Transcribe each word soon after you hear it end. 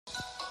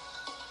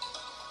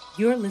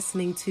You're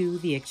listening to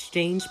the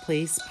Exchange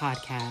Place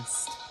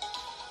podcast.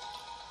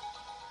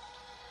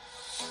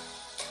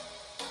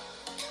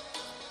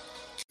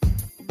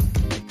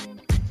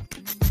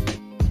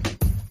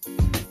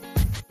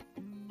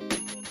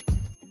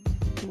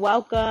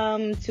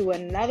 Welcome to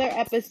another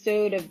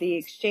episode of The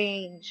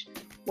Exchange,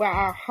 where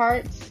our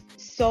hearts,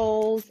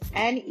 souls,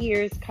 and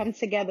ears come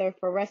together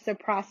for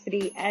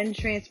reciprocity and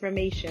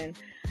transformation.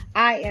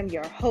 I am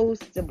your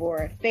host,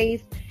 Deborah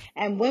Faith,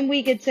 and when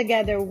we get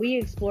together, we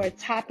explore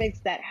topics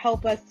that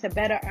help us to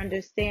better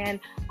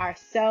understand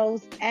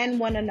ourselves and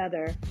one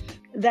another.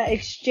 The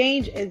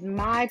Exchange is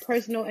my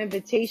personal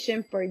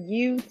invitation for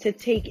you to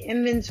take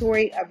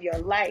inventory of your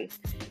life.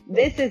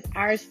 This is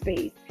our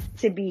space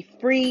to be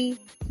free,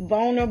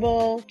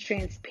 vulnerable,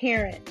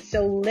 transparent.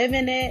 So live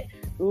in it,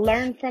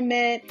 learn from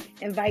it,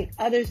 invite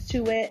others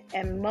to it,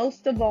 and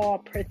most of all,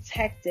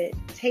 protect it.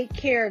 Take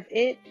care of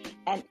it,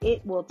 and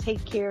it will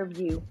take care of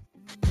you.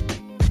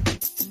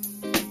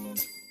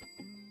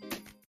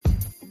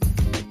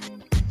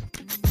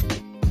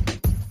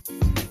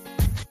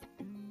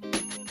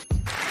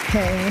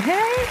 Hey.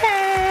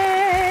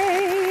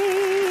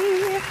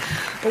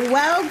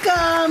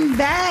 Welcome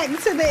back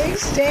to the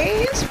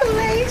Exchange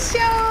Place Show.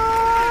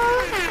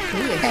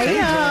 Hey,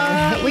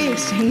 y'all. We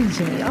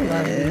exchanging. I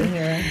love being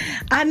here.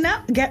 I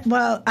know.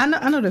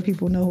 I know the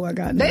people know who I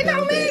got. They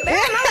know me. They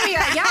know me.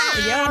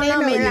 Y'all they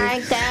know me you.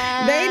 like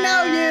that. They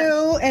know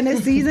you. And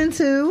it's season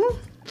 2.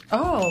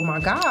 Oh my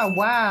God!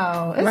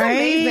 Wow, it's Right?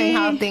 amazing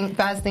how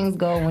fast things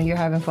go when you're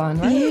having fun,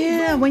 right?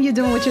 Yeah, when you're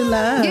doing what you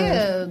love.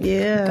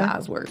 Yeah.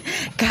 God's work.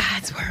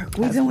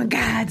 We're doing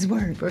God's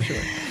work. For sure.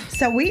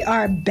 So we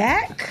are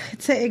back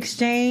to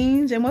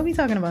Exchange. And what are we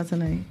talking about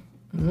tonight?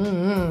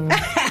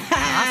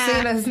 I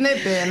seen a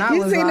snippet and I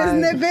You was seen like,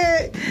 the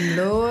snippet?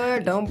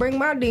 Lord, don't bring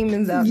my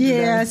demons out.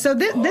 Yeah, today. so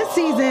this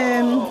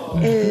season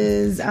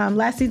is,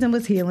 last season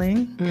was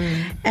healing,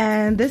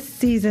 and this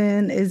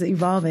season is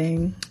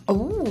evolving.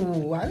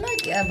 Ooh, I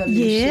like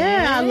evolution.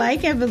 Yeah, I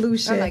like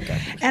evolution. I like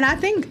evolution. And I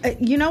think,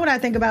 you know what I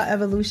think about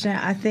evolution?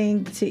 I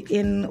think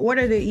in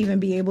order to even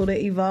be able to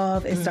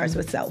evolve, it starts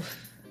with self.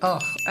 Oh,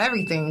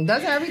 everything.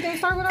 Doesn't everything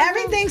start with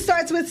Everything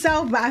starts with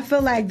self, but I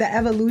feel like the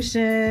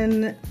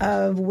evolution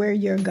of where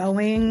you're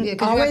going Yeah,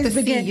 'cause you always have to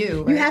see begin. you,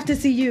 You right? have to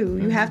see you.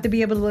 You have to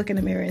be able to look in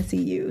the mirror and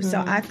see you.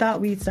 So I thought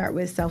we'd start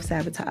with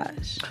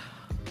self-sabotage.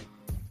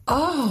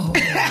 Oh,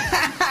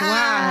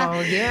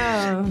 wow,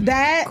 yeah.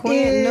 That Queen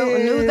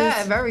is knew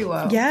that very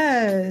well.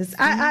 Yes.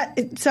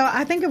 So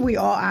I think if we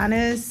all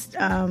honest,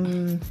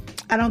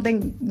 I don't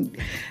think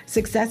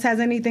success has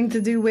anything to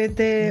do with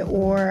it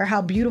or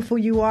how beautiful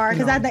you are.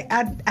 Because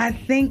I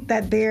think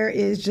that there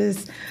is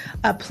just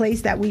a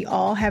place that we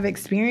all have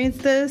experienced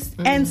this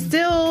and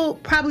still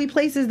probably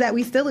places that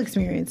we still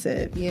experience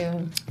it. Yeah.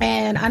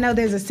 And I know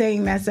there's a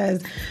saying that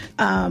says,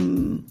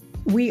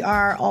 we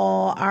are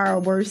all our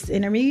worst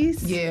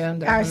enemies. Yeah,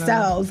 definitely.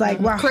 Ourselves. Like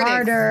we're Critics,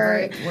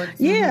 harder. right?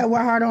 Yeah,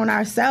 we're harder on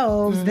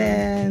ourselves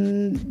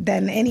than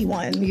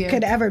anyone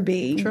could ever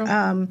be. True.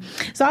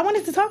 So I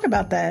wanted to talk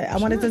about that. I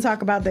wanted to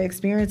talk about the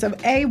experience of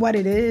what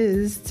it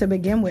is to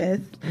begin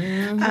with,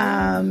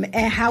 and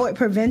how it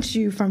prevents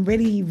you from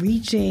really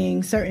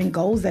reaching certain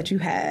goals that you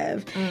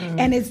have.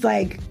 And it's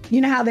like,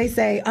 you know how they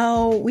say,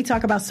 oh, we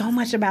talk about so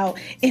much about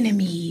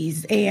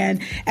enemies and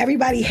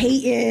everybody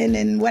hating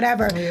and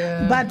whatever.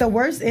 Yeah. But the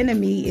worst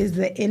enemy is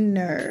the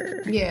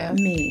inner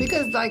me.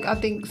 Because like I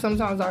think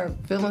sometimes our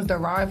feelings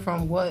derive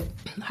from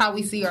how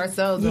we see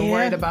ourselves and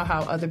worried about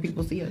how other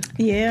people see us.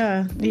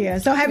 Yeah.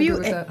 So have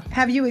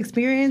you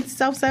experienced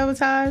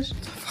self-sabotage?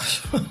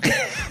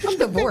 I'm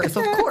divorced,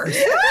 of course.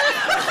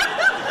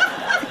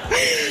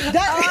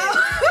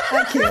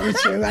 I can't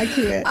with you. I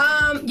can't.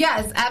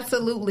 Yes,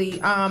 absolutely.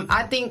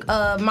 I think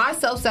my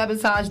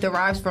self-sabotage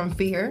derives from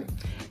fear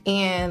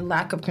and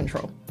lack of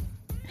control.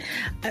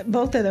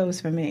 Both of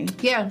those for me.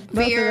 Yeah,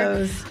 Both fear. of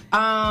those.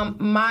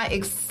 My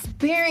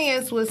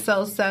experience with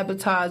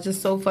self-sabotage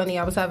is so funny.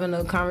 I was having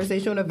a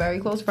conversation with a very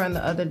close friend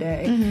the other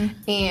day,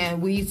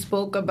 and we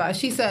spoke about,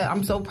 she said,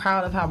 I'm so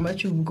proud of how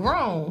much you've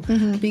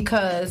grown,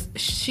 because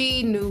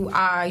she knew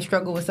I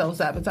struggled with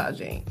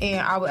self-sabotaging.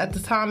 And at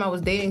the time I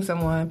was dating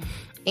someone,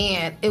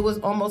 and it was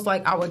almost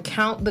like I would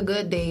count the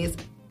good days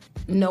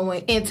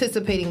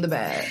anticipating the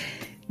bad.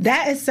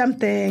 That is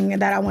something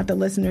that I want the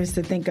listeners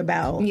to think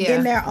about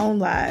in their own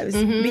lives,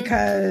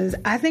 because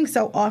I think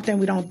so often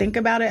we don't think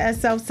about it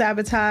as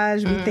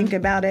self-sabotage. We think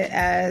about it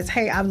as,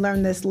 hey, I've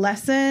learned this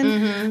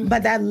lesson,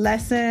 but that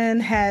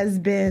lesson has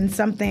been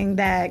something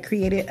that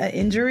created an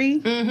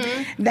injury. And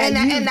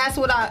that's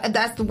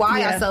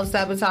why I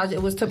self-sabotage.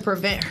 It was to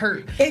prevent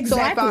hurt.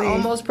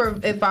 Exactly. So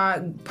if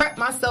I prep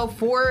myself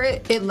for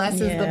it, it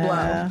lessens the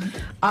blow.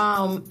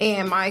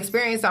 And my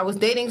experience, I was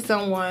dating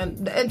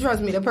someone, and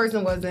trust me, the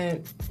person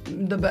wasn't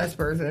the best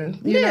person.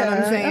 You know what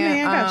I'm saying? I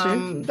mean, I got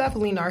you.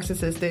 Definitely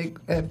narcissistic,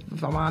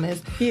 if I'm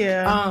honest.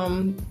 Yeah.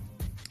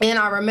 And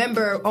I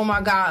remember, oh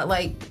my God,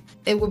 like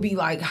it would be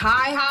like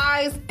high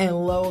highs and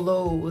low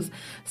lows.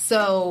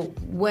 So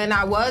when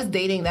I was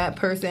dating that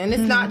person, and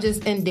it's not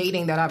just in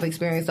dating that I've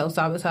experienced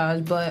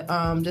self-sabotage, but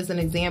just an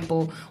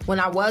example, when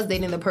I was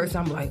dating the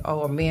person, I'm like,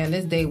 oh man,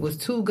 this date was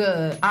too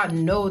good. I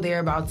know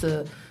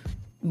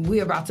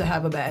we're about to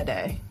have a bad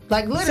day.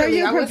 Like literally, so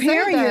you're I was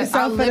preparing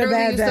yourself for the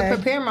bad day. I used to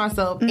prepare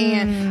myself,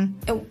 and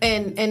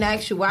in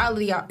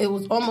actuality, it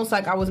was almost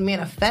like I was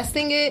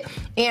manifesting it,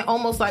 and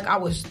almost like I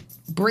was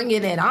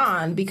bringing it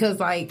on, because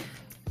like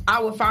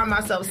I would find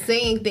myself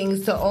saying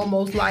things to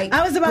almost like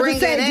I was about to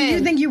say, do you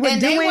think you were doing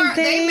things?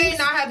 They may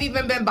not have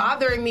even been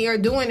bothering me or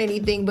doing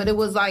anything, but it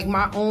was like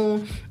my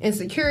own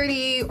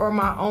insecurity or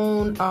my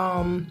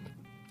own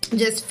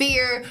just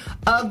fear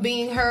of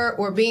being hurt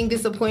or being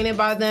disappointed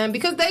by them,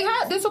 because they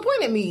had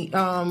disappointed me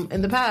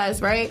in the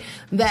past, right?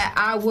 That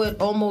I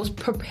would almost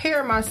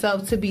prepare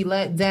myself to be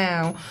let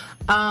down.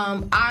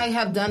 I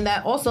have done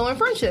that also in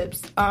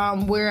friendships,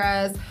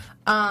 whereas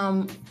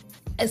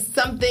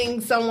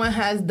something someone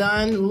has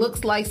done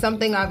looks like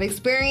something I've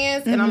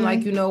experienced, and I'm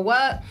like, you know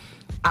what?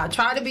 I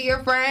try to be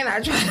your friend. I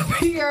try to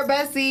be your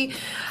bestie.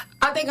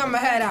 I think I'm gonna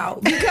head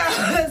out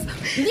because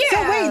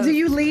So wait, do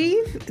you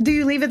leave? Do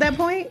you leave at that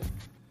point?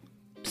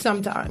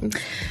 Sometimes.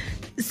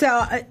 So,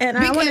 and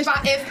I want to...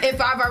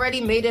 If I've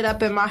already made it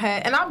up in my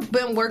head, and I've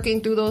been working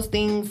through those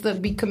things to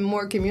become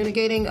more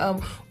communicating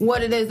of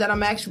what it is that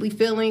I'm actually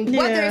feeling,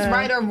 whether it's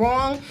right or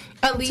wrong,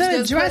 at least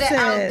just put it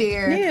out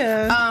there.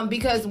 Yeah.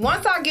 Because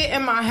once I get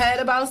in my head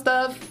about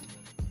stuff,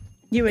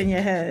 you in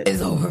your head,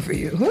 it's over for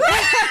you.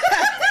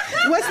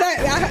 What's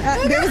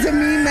that? There was a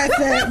meme that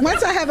said,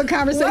 once I have a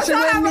conversation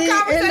with me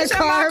in the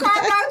car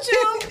about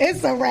you,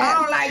 it's a wrap.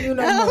 I don't like you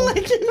no more.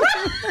 Like you.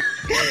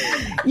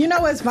 You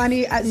know what's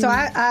funny? So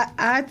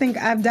I think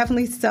I've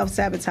definitely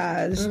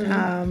self-sabotaged.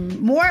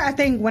 More, I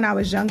think, when I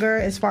was younger,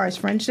 as far as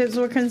friendships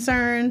were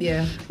concerned,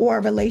 or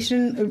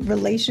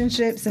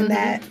relationships in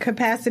that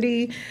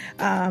capacity.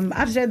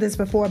 I've said this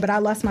before, but I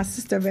lost my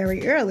sister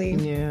very early.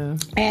 Yeah.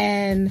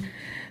 And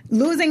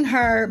losing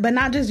her, but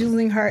not just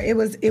losing her, it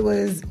was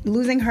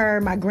losing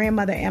her, my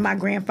grandmother, and my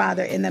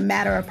grandfather in the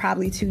matter of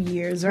probably 2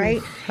 years, right?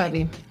 Oof,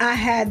 heavy. I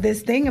had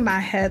this thing in my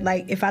head,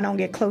 like, if I don't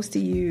get close to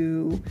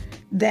you,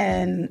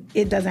 then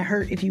it doesn't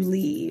hurt if you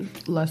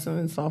leave. Lessen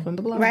and soften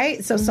the blow.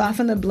 Right? So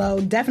soften the blow,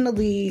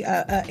 definitely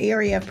an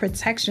area of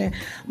protection.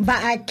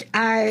 But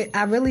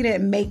I really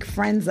didn't make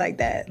friends like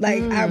that.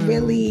 Like, I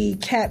really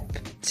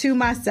kept to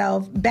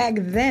myself. Back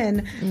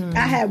then,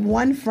 I had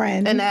one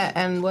friend.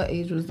 And what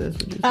age was this,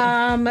 would you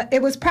say?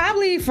 It was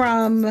probably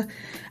from,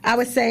 I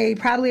would say,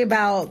 probably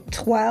about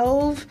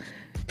 12.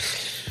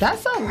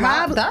 That's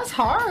that's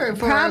hard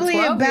for probably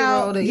a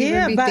 12-year-old to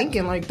even be but,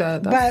 thinking like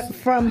that. But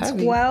from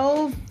heavy.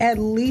 12 at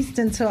least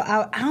until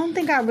I don't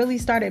think I really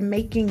started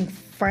making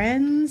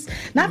friends.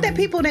 Not that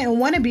people didn't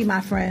want to be my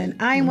friend.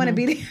 I didn't want to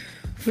be their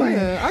friend.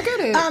 Yeah, I get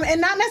it.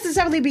 And not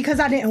necessarily because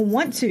I didn't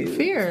want to.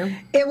 Fear.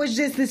 It was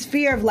just this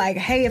fear of like,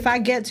 hey, if I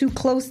get too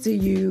close to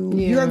you,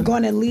 you're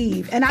going to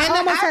leave. And I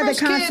almost had the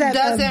concept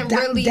doesn't of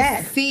really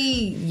death.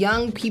 see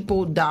young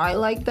people die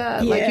like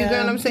that. Like, you get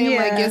what I'm saying?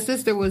 Like, your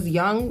sister was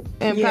young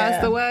and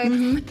passed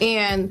away.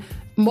 And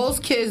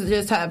most kids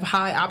just have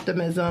high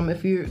optimism.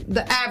 If you're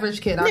the average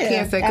kid, I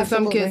can't say, because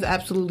some kids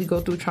absolutely go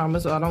through trauma,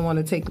 so I don't want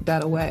to take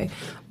that away.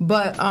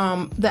 But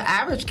the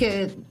average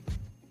kid,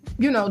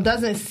 you know,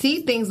 doesn't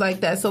see things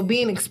like that. So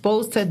being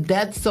exposed to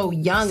death so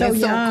young and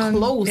so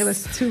close. It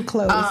was too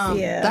close,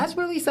 That's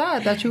really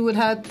sad that you would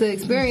have to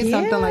experience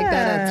something like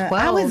that at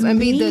 12 and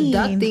be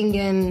deducting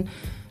and...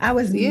 I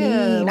was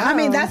mean. Wow. I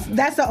mean,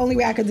 that's the only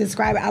way I could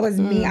describe it. I was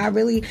mean.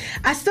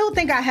 I still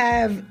think I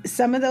have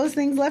some of those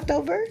things left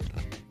over.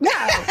 No, not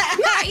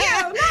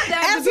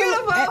that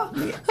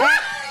beautiful.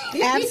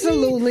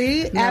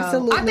 Absolutely.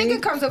 I think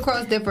it comes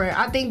across different.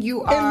 I think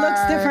you are... It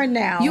looks different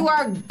now. You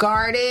are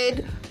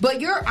guarded,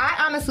 but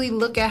I honestly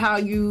look at how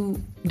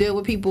you deal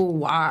with people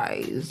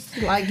wise.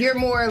 Like, you're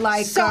more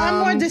like... So I'm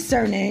more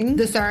discerning.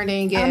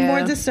 Yeah. I'm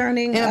more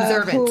discerning. And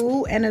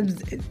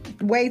observant.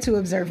 Way too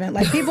observant.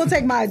 Like, people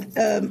take my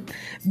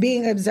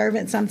being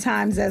observant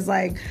sometimes as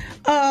like,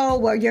 oh,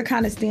 well, you're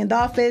kind of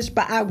standoffish,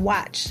 but I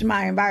watch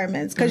my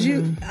environments. Because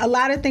a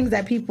lot of things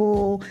that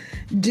people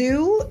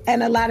do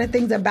and a lot of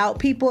things about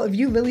people, if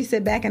you really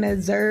sit back and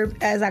observe,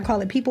 as I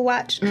call it, people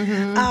watch,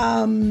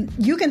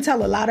 you can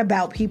tell a lot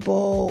about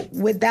people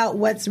without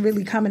what's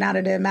really coming out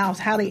of their mouths,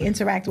 how they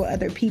interact with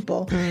other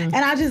people. And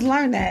I just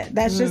learned that.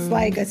 That's just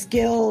like a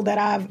skill that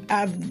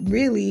I've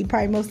really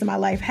probably most of my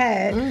life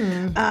had.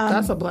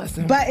 That's a blessing.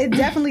 But it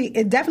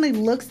definitely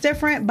looks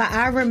different. But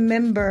I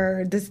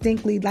remember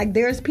distinctly, like,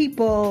 there's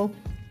people,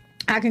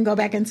 I can go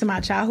back into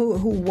my childhood,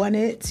 who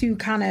wanted to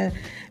kind of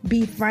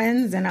be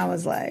friends, and I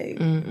was like,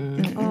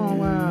 oh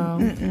wow,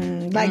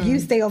 like, you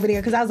stay over there,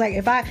 because I was like,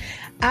 if I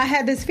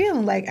had this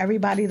feeling like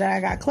everybody that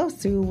I got close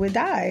to would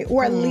die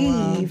or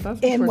leave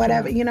in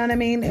whatever, you know what I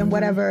mean, in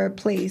whatever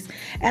place.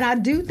 And I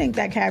do think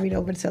that carried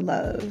over to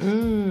love.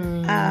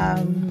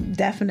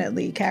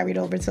 Definitely carried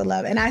over to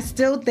love. And I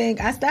still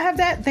have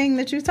that thing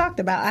that you talked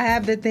about. I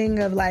have the thing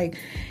of like,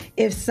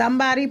 if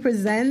somebody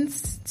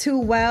presents too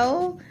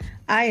well,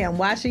 I am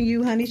watching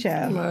you, honey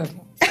child. What's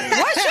your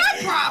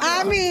problem?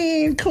 I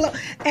mean,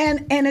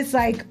 and it's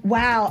like,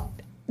 wow,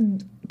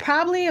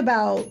 probably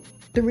about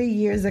 3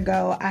 years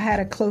ago, I had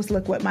a close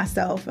look with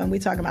myself, and we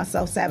talking about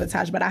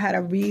self-sabotage, but I had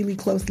a really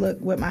close look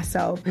with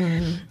myself,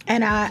 and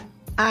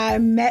I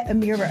met a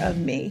mirror of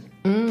me,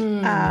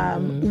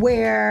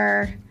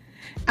 where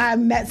I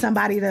met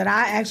somebody that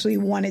I actually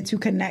wanted to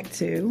connect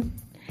to,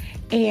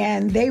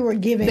 and they were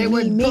giving me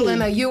me.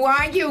 Pulling a you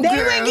are you, girl. They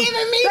were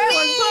giving me They me.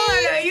 was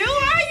pulling a you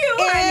are you,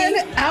 And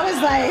honey.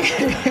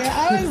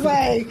 I was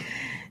like,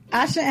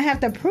 I shouldn't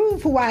have to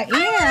prove who I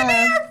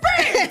am.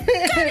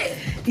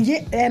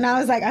 Yeah, and I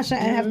was like, I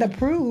shouldn't have to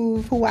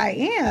prove who I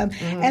am.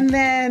 And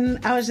then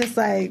I was just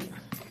like,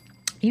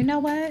 you know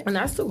what? And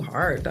that's too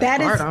hard.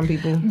 That's hard on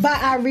people.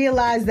 But I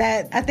realized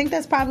that I think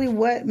that's probably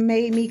what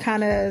made me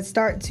kind of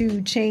start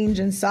to change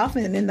and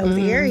soften in those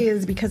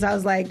areas, because I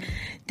was like,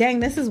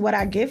 dang, this is what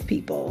I give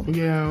people.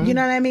 Yeah. You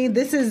know what I mean?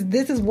 This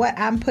is what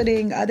I'm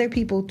putting other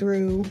people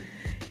through.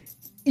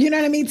 You know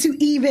what I mean? To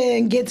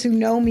even get to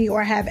know me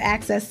or have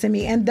access to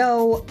me. And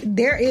though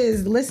there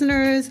is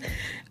listeners,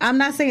 I'm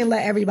not saying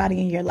let everybody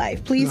in your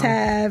life. Please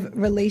have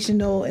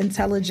relational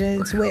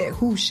intelligence with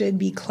who should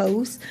be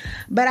close.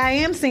 But I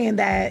am saying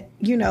that,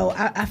 you know,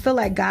 I feel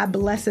like God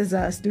blesses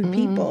us through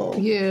people.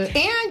 Yeah.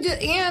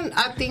 And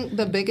I think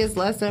the biggest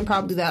lesson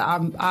probably that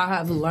I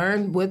have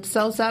learned with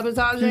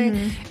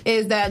self-sabotaging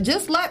is that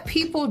just let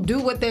people do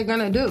what they're going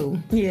to do.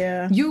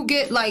 Yeah. You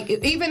get, like,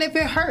 even if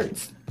it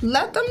hurts,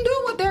 let them do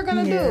what they're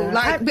going to do.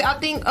 Like, I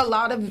think a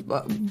lot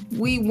of,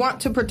 we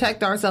want to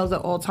protect ourselves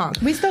at all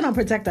times. We still don't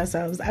protect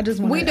ourselves. I just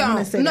want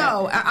to say that.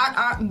 No,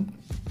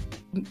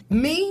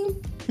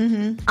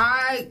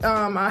 I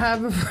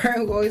have a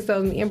friend who always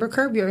tells me, Amber,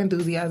 curb your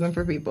enthusiasm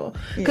for people.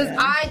 Because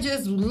I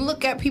just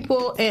look at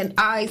people and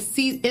I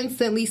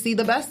instantly see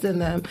the best in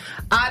them.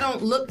 I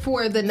don't look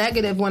for the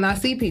negative when I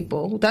see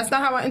people. That's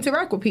not how I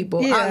interact with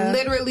people. Yeah. I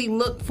literally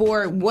look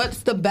for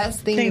what's the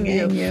best thing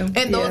in you.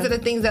 And those are the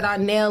things that I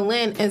nail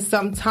in, and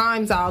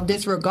sometimes I'll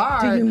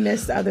disregard. Do you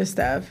miss other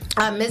stuff?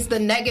 I miss the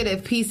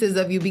negative pieces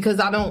of you because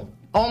I don't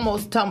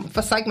almost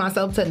psych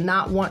myself to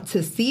not want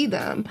to see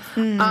them.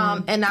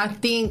 And I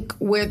think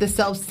where the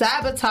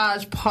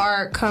self-sabotage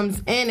part comes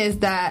in is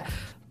that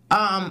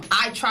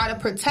I try to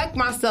protect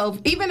myself,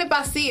 even if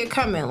I see it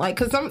coming. Like,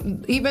 because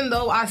even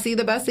though I see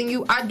the best in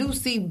you, I do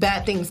see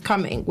bad things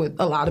coming with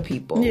a lot of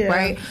people,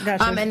 right?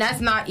 Gotcha. And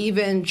that's not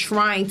even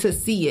trying to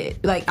see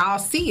it. Like, I'll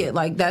see it.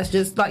 Like, that's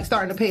just like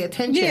starting to pay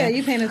attention. Yeah,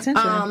 you paying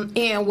attention.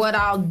 And what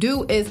I'll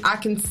do is I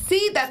can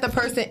see that the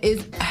person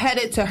is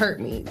headed to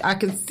hurt me. I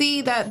can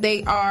see that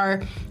they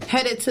are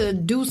headed to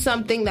do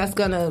something that's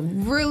gonna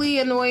really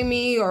annoy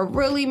me or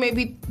really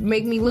maybe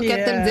make me look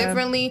at them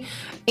differently.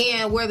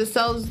 And where the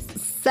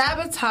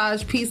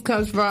self-sabotage piece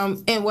comes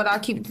from, and what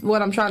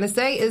I'm trying to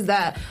say is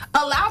that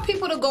allow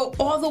people to go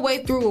all the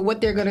way through with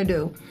what they're gonna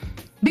do.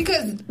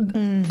 Because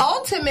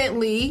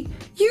ultimately,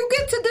 you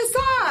get to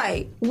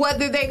decide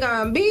whether they're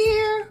gonna be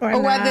here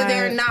or whether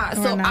they're not.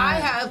 So I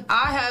have,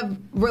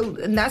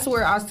 and that's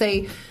where I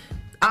say,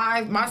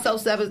 my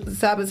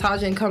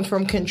self-sabotaging comes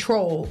from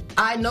control.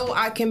 I know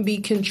I can be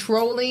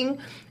controlling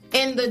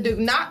in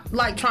not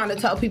like trying to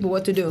tell people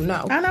what to do.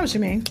 No, I know what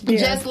you mean. Yeah.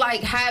 Just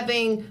like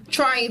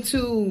trying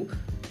to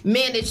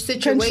manage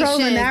situations. Control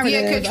the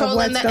narrative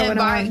controlling of what's going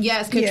on.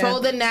 Yes, control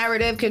the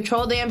narrative,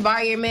 control the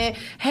environment.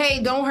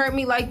 Hey, don't hurt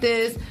me like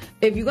this.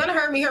 If you're gonna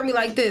hurt me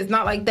like this,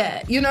 not like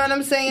that. You know what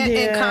I'm saying? Yeah.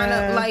 And kind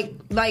of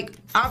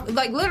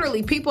like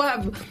literally, people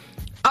have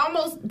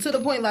almost to the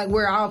point like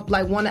where I'll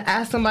like want to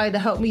ask somebody to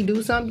help me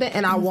do something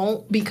and I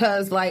won't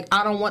because like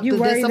I don't want the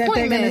disappointment.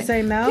 That they're gonna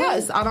say no?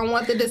 Yes, I don't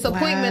want the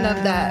disappointment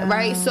of that,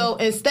 right? So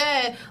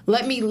instead,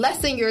 let me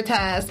lessen your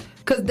task.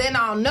 Because then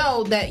I'll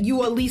know that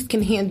you at least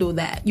can handle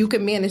that. You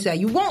can manage that.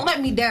 You won't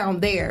let me down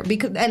there,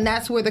 and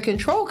that's where the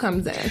control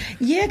comes in.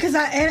 Yeah, because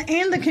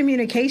and the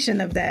communication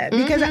of that.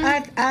 Because I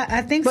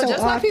think but so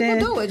just often. let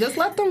people do it. Just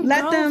let them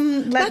let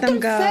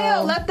them go.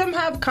 Fail. Let them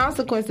have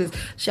consequences.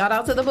 Shout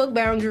out to the book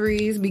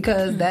Boundaries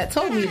because that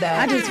told me that.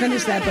 I just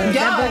finished that book.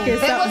 That book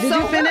is did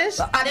you finish?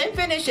 I didn't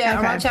finish yet.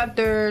 I'm on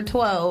chapter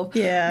 12.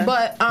 Yeah.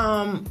 But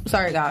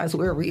sorry guys,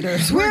 we're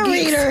readers. We're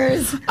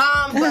readers.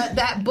 But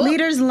that book,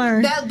 leaders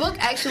learn. That book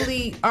actually.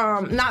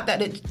 Not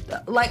that it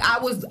like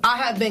I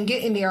have been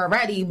getting there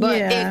already, but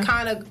it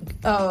kind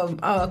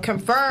of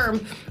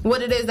confirmed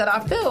what it is that I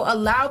feel.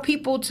 Allow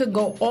people to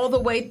go all the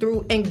way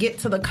through and get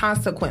to the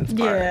consequence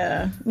part.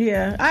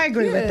 Yeah, I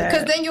agree with that.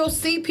 Because then you'll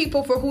see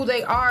people for who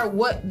they are,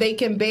 what they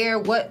can bear,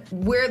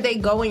 where they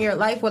go in your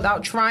life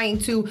without trying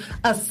to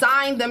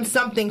assign them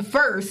something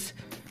first.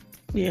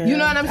 Yeah. You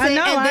know what I'm saying?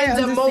 And then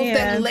demote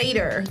them understand.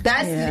 later.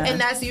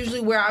 That's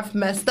usually where I've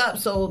messed up.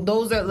 So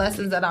those are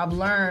lessons that I've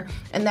learned,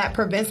 and that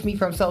prevents me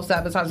from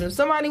self-sabotaging. If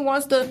somebody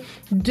wants to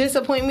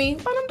disappoint me,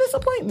 let them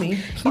disappoint me.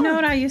 You know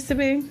what I used to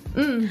be?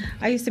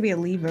 I used to be a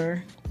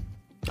lever.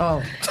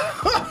 Oh.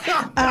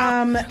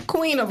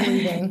 Queen of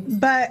leading.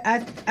 But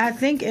I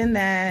think in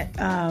that,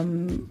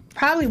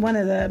 probably one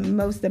of the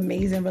most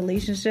amazing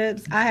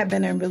relationships, I have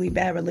been in really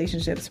bad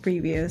relationships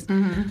previous.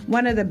 Mm-hmm.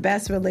 One of the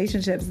best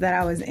relationships that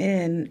I was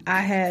in,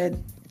 I had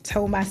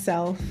told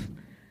myself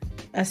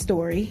a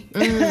story.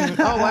 Oh,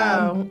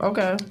 wow.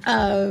 Okay.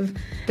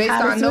 Based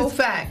on no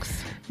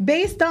facts.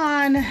 Based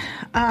on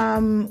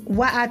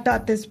what I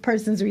thought this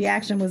person's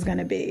reaction was going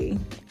to be.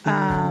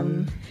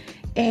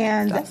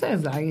 And that's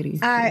anxiety.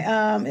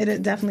 It is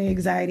definitely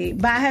anxiety.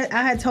 But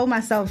I had told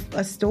myself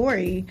a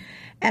story,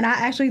 and I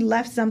actually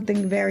left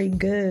something very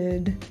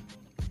good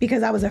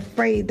because I was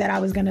afraid that I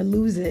was going to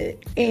lose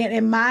it.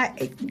 And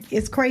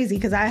it's crazy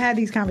because I had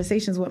these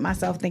conversations with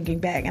myself thinking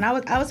back, and I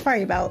was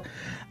probably about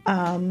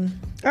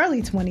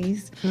early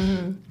 20s.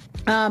 Mm-hmm.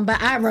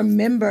 But I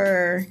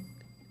remember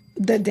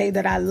the day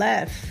that I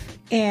left,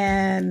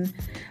 and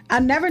I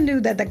never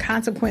knew that the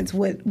consequence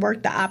would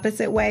work the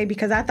opposite way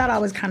because I thought I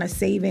was kind of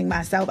saving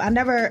myself. I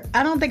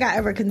don't think I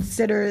ever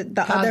considered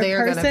the other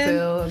person gonna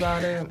feel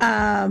about it.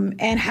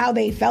 And how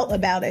they felt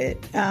about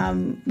it.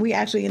 We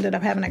actually ended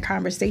up having a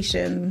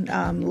conversation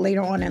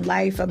later on in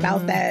life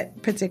about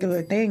that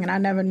particular thing, and I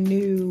never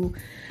knew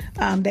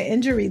the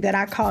injury that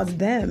I caused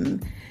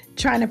them,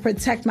 trying to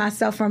protect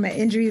myself from an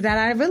injury that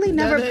I really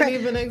never didn't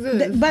even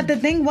exist. But the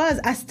thing was,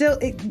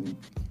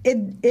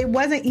 it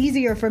wasn't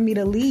easier for me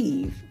to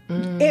leave.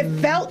 It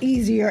felt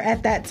easier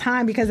at that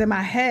time because in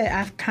my head,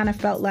 I kind of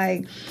felt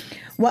like,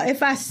 well,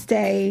 if I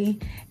stay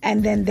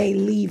and then they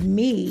leave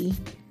me,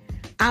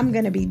 I'm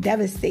going to be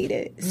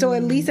devastated. So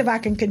at least if I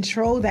can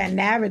control that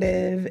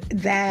narrative,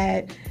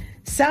 that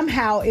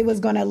somehow it was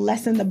going to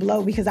lessen the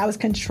blow because I was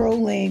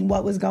controlling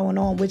what was going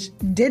on, which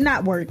did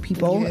not work,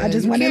 people. Yeah, I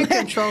just want to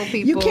control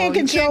people. You can't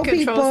control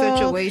people.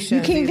 Situations.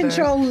 You can't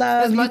control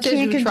love. As much as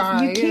you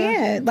try. You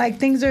can't. Like,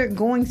 things are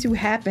going to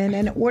happen.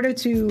 And in order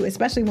to,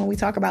 especially when we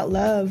talk about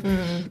love,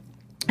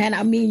 and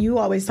I mean, you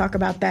always talk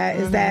about that,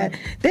 is that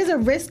there's a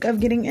risk of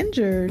getting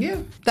injured.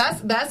 Yeah,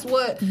 that's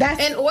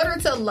in order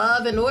to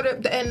love, and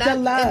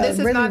this is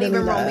really, not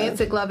even love.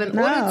 romantic love. In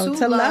order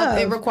to love,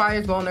 it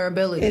requires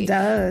vulnerability. It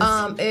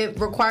does. It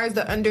requires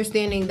the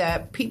understanding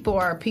that people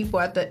are people.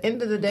 At the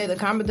end of the day, the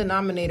common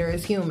denominator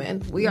is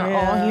human. We are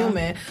all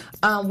human.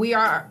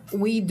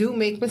 We do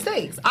make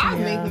mistakes. I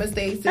make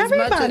mistakes.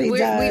 Everybody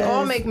does. We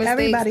all make mistakes.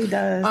 Everybody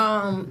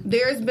does.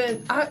 There's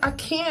been I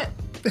can't.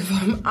 If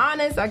I'm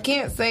honest, I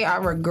can't say I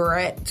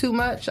regret too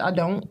much. I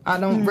don't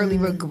really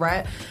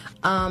regret.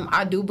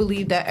 I do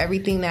believe that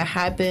everything that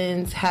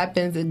happens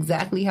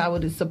exactly how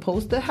it is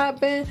supposed to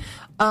happen.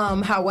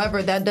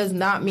 However, that does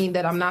not mean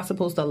that I'm not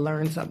supposed to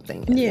learn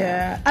something.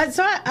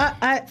 So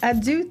I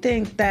do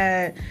think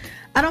that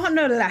I don't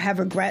know that I have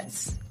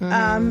regrets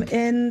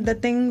in the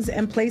things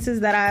and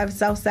places that I've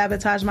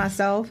self-sabotaged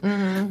myself.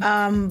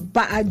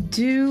 But I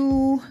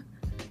do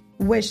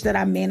wish that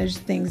I managed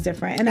things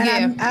different.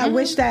 And I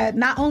wish that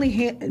not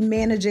only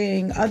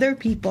managing other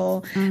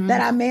people,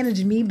 that I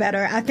managed me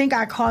better. I think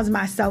I caused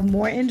myself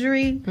more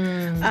injury,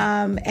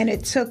 and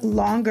it took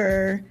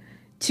longer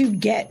to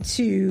get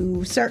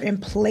to certain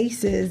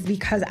places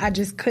because I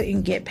just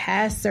couldn't get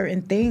past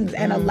certain things.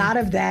 And a lot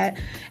of that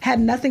had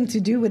nothing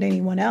to do with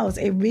anyone else.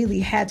 It really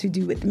had to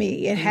do with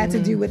me. It had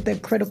to do with the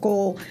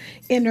critical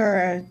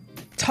inner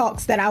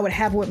talks that I would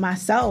have with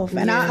myself.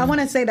 And I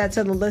want to say that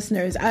to the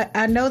listeners.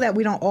 I know that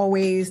we don't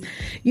always,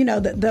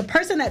 the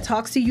person that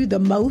talks to you the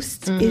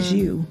most is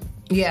you.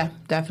 Yeah,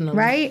 definitely.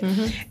 Right?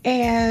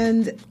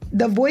 And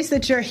the voice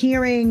that you're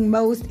hearing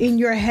most in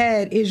your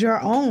head is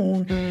your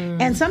own.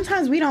 And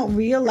sometimes we don't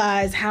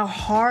realize how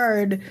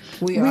hard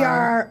we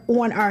are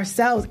on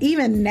ourselves.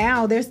 Even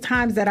now, there's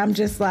times that I'm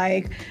just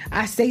like,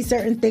 I say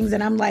certain things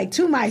and I'm like,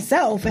 to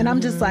myself, and I'm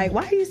just like,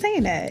 why are you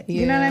saying that?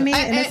 You know what I mean?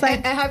 And it's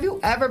like, and have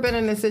you ever been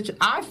in a situation?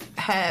 I've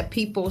had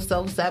people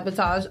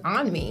self-sabotage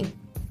on me.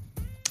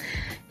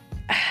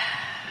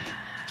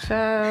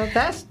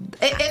 That's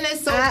and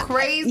it's so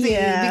crazy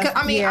because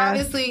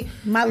obviously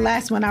my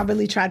last one I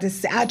really tried to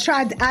say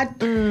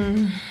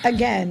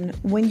again,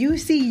 when you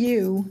see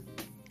you,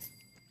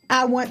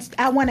 I want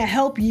to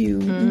help you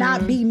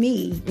not be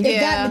me.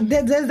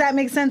 Does that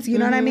make sense? You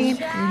know what I mean?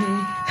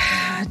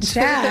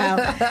 Child.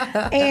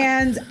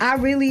 And I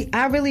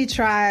really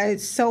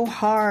tried so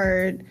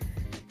hard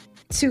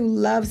to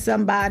love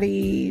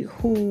somebody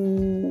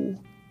who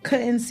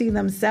couldn't see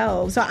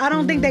themselves. So I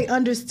don't think they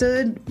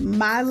understood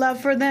my love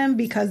for them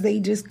because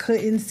they just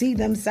couldn't see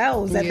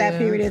themselves at that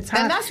period of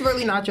time. And that's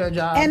really not your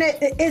job. And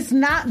it's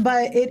not,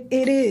 but it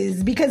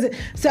is. Because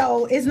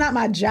so it's not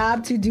my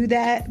job to do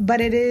that, but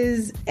it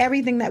is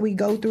everything that we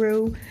go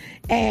through.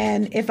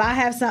 And if I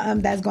have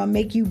something that's going to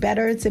make you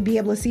better to be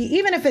able to see,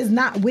 even if it's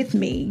not with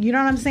me, you know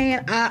what I'm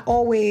saying?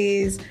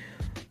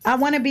 I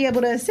want to be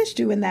able to assist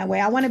you in that way.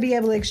 I want to be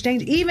able to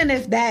exchange, even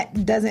if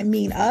that doesn't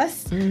mean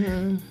us,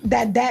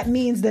 that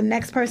means the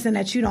next person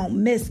that you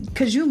don't miss.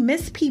 Because you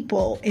miss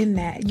people in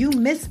that. You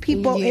miss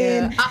people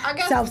in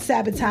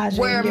self-sabotaging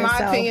where yourself.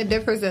 My opinion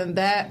differs in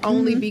that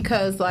only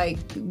because, like,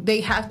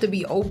 they have to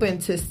be open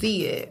to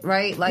see it,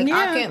 right? Like,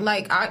 I can't,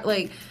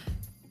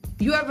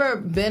 you ever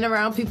been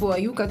around people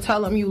and you could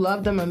tell them you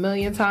love them a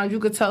million times? You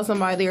could tell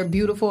somebody they're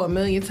beautiful a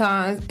million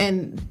times,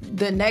 and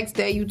the next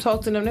day you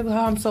talk to them, they're like,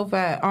 oh, I'm so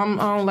fat. I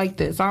don't like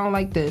this. I don't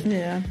like this.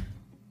 Yeah.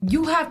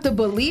 You have to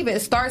believe it. It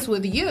starts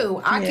with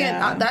you.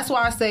 That's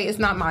why I say it's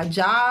not my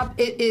job.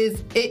 It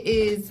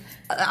is.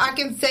 I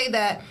can say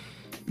that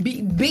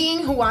being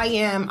who I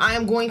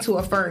am going to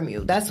affirm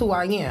you. That's who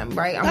I am,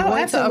 right? I'm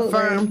going to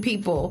affirm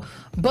people.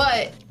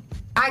 But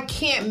I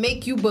can't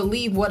make you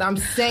believe what I'm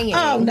saying.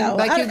 Oh, no.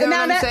 Like, you get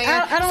what I'm saying?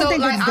 I don't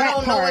think it's that I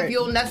don't part. know if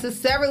you'll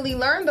necessarily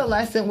learn the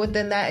lesson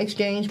within that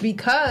exchange,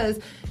 because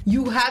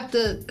you have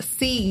to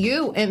see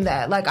you in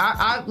that. Like,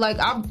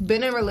 I've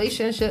been in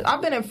relationships.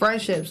 I've been in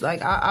friendships.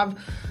 Like, I'll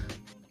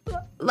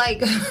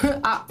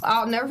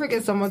never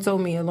forget someone told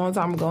me a long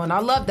time ago, and I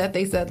love that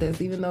they said this,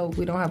 even though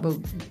we don't have a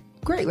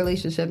great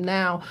relationship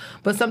now.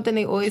 But something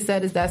they always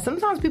said is that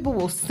sometimes people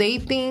will say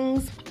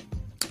things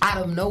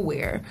out of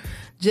nowhere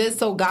just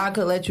so God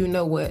could let you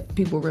know what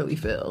people really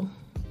feel.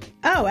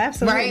 Oh,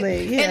 absolutely.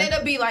 Right? Yeah. And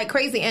it'll be like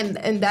crazy.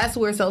 And that's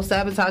where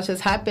self-sabotage has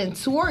happened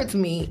towards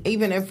me,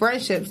 even in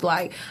friendships.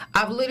 Like,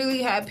 I've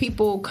literally had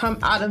people come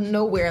out of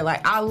nowhere.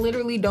 Like, I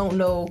literally don't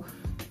know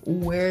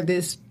where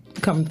this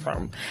comes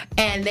from.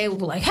 And they will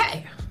be like,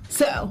 hey,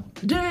 so,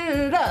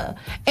 da-da-da-da.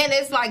 And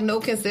it's like no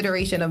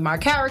consideration of my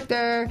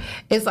character.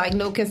 It's like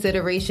no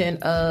consideration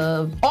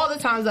of all the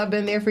times I've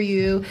been there for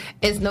you.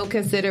 It's no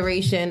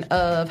consideration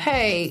of,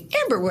 hey,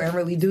 Amber wouldn't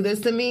really do this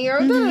to me,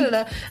 or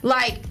da-da-da-da.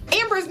 Like,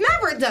 Amber's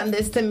never done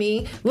this to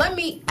me. Let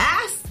me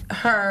ask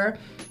her,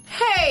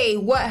 hey,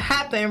 what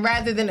happened,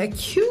 rather than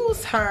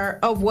accuse her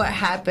of what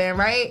happened,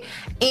 right?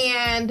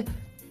 And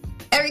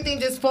everything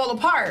just fall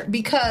apart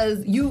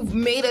because you've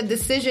made a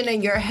decision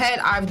in your head.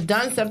 I've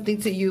done something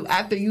to you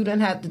after you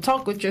done had to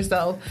talk with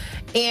yourself,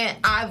 and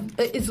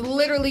it's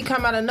literally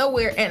come out of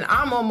nowhere, and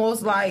I'm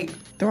almost like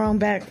thrown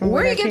back from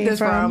where you get this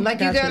from. from?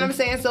 Like, you get what I'm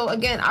saying? So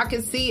again, I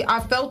can see, I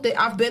felt it.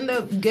 I've been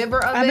the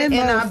giver of it,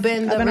 and I've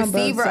been the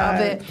receiver of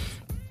it,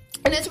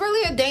 and it's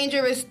really a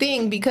dangerous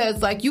thing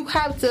because, like, you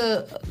have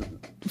to,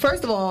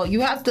 first of all,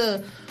 you have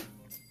to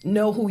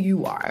know who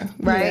you are,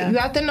 right? Yeah. You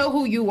have to know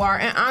who you are.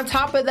 And on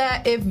top of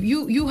that, if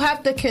you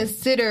have to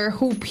consider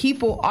who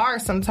people are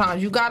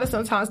sometimes. You got to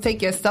sometimes take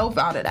yourself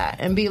out of that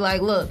and be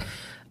like, look,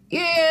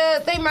 yeah,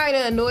 they might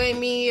annoy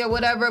me or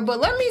whatever, but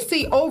let me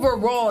see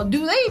overall,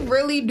 do they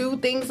really do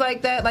things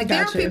like that? Like,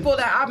 there are people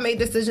that I've made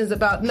decisions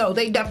about, no,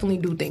 they definitely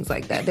do things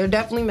like that. They're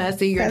definitely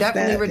messy. You're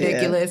definitely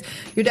ridiculous.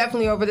 Yeah. You're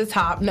definitely over the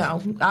top.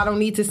 No, I don't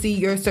need to see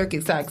your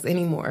circuit sacs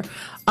anymore.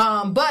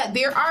 But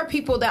there are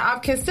people that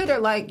I've considered,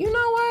 like, you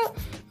know what?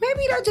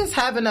 Maybe they're just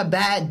having a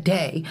bad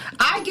day.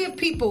 I give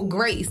people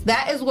grace.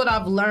 That is what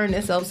I've learned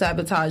in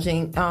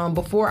self-sabotaging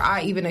before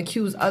I even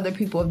accuse other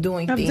people of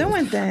doing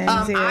things.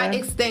 I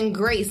extend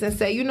grace and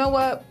say, you know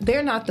what?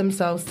 They're not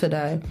themselves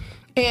today.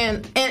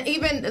 And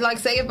even, like,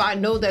 say if I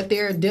know that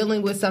they're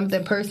dealing with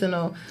something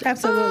personal,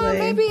 absolutely,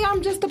 maybe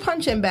I'm just a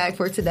punching bag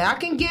for today. I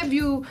can give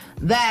you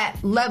that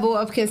level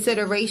of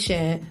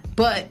consideration,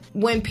 but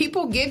when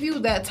people give you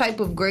that type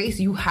of grace,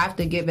 you have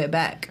to give it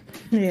back.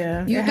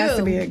 Yeah, it has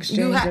to be an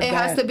exchange. It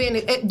has to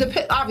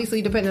be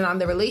obviously depending on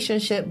the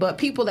relationship, but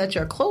people that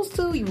you're close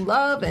to, you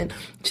love and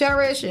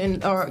cherish,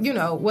 and or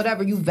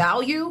whatever you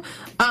value,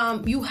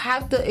 you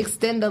have to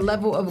extend a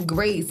level of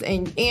grace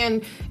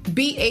and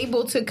be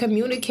able to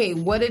communicate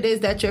what it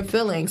is that you're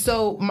feeling.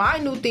 So my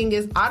new thing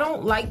is, I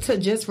don't like to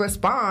just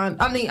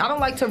respond. I don't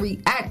like to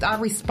react. I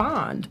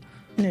respond.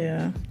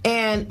 Yeah.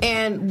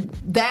 And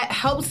that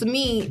helps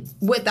me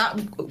without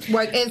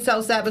work in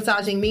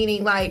self-sabotaging,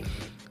 meaning, like,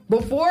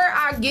 before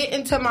I get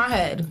into my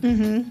head,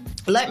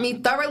 let me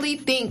thoroughly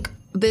think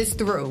this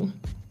through.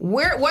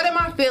 What am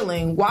I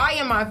feeling? Why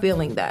am I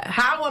feeling that?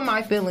 How am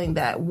I feeling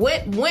that?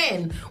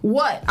 When?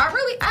 What? I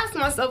really ask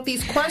myself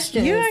these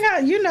questions.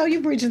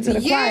 You preaching to the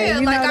choir.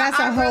 That's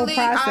a whole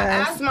process. I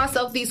ask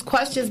myself these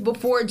questions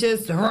before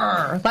just, that's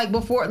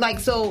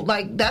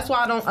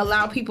why I don't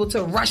allow people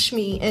to rush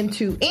me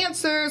into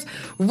answers,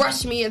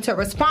 rush me into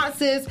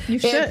responses.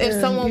 If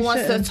someone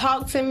wants to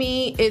talk to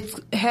me, it's,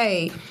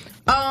 hey,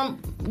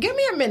 give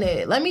me a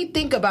minute. Let me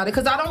think about it,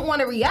 because I don't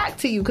want to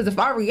react to you. Because if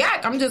I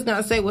react, I'm just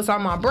gonna say what's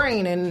on my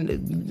brain, and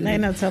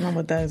ain't no telling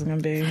what that's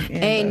gonna be.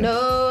 Ain't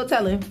no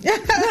telling.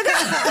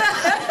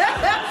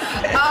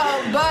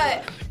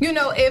 But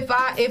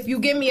if you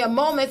give me a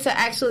moment to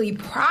actually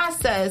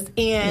process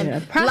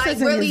and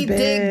really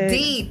dig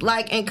deep,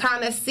 and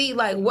kind of see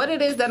what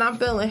it is that I'm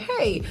feeling.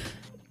 Hey,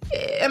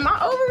 am I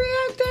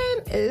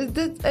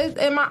overreacting?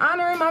 Am I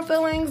honoring my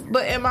feelings?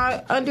 But am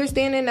I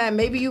understanding that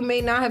maybe you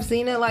may not have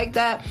seen it like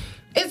that?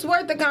 It's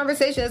worth the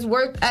conversation. It's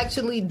worth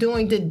actually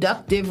doing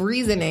deductive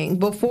reasoning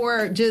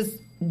before just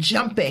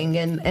jumping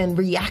and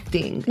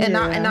reacting. And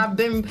I've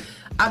been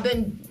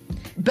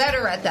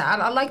better at that.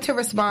 I like to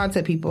respond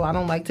to people. I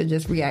don't like to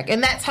just react.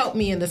 And that's helped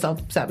me in the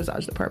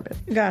self-sabotage department.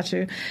 Got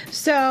you.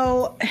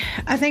 So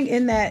I think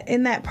in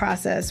that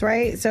process,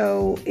 right?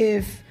 So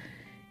if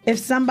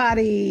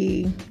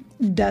somebody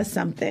does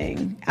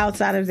something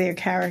outside of their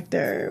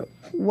character,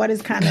 what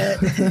is kind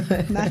of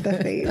not the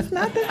face.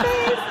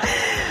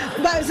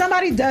 But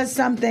somebody does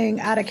something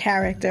out of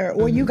character,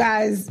 or you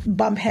guys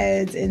bump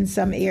heads in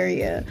some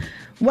area.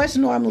 What's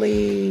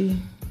normally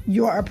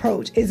your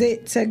approach? Is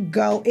it to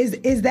go?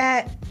 Is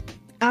that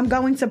I'm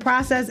going to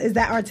process? Is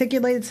that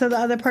articulated to the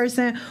other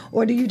person,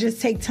 or do you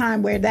just take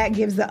time where that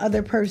gives the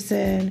other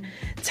person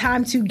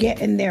time to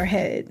get in their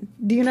head?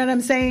 Do you know what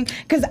I'm saying?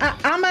 Because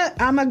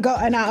I'm a go,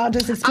 and I'll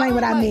just explain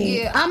what I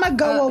mean. Yeah, I'm a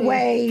go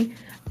away.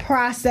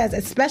 Process,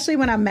 especially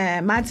when I'm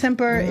mad. My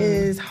temper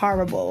is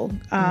horrible.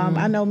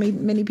 I know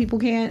many people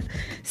can't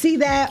see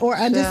that or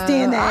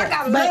understand that. I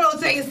got a little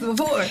taste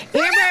before.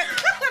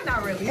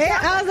 Not really.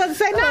 I was about to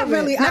say, not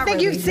really. I think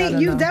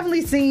you've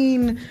definitely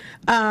seen.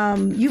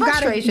 You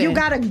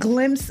got a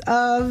glimpse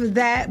of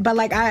that, but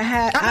like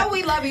I know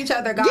we love each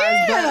other, guys.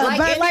 Yeah,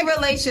 but any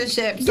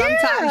relationship,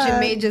 sometimes you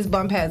may just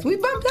bump heads. We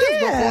bumped heads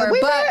before,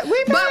 but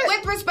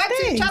with respect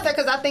to each other,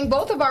 because I think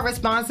both of our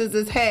responses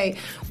is, "Hey,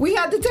 we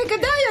had to take a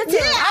day or two."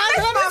 Yeah, I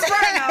miss my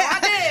friend. I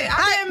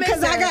did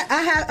miss her.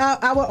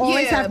 I would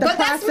always have to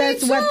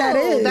process what that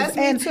is. That's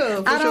me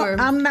too. For sure.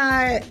 I'm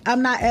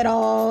not at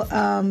all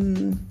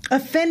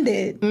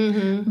offended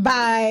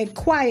by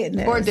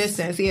quietness or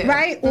distance,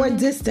 right? Or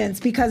distance,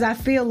 because I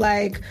feel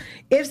like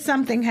if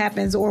something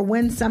happens or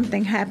when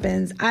something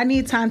happens, I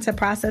need time to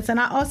process, and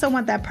I also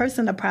want that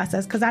person to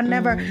process, because I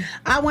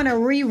want to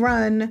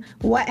rerun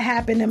what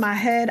happened in my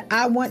head.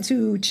 I want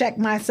to check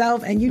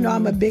myself, and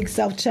I'm a big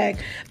self-check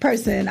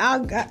person.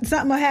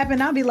 Something will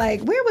happen, I'll be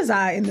like, where was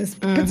I in this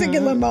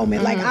particular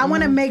moment? Like, I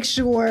want to make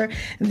sure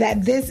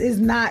that this is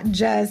not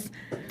just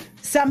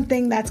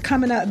something that's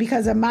coming up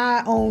because of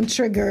my own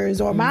triggers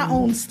or my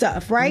own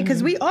stuff, right?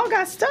 Because we all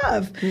got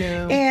stuff,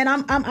 and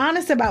I'm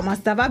honest about my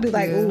stuff. I'll be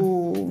like,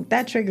 ooh,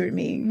 that triggered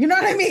me. You know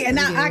what I mean? And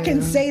I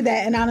can say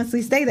that and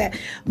honestly say that.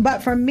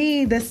 But for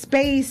me, the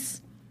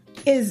space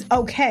is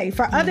okay.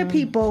 For other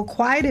people,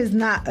 quiet is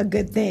not a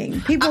good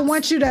thing. People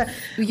want you to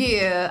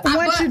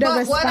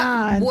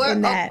respond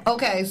in that.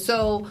 Okay,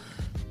 so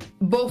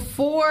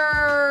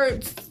before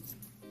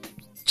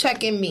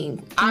checking me,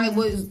 I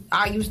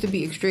used to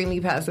be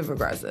extremely passive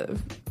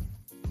aggressive.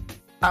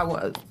 I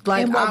was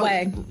like, in what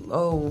way?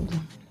 Oh,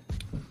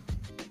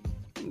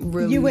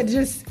 really? You would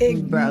just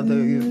rather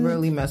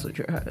really mess with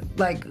your head,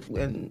 like,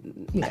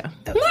 and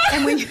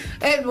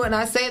when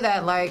I say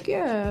that, like,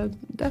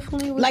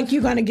 definitely, like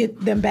you're gonna get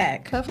them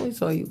back. Definitely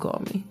saw you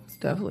call me.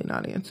 Definitely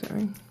not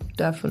answering.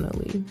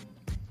 Definitely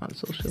on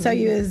social media. So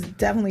you is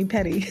definitely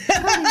petty.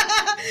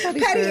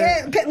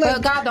 Well,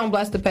 God don't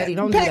bless the petty.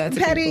 Don't do that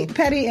to people.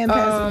 Petty and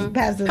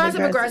passive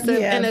aggressive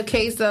in a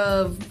case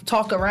of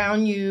talk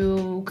around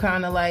you,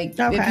 kind of like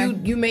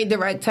if you may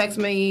direct text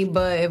me,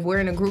 but if we're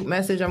in a group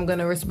message, I'm going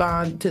to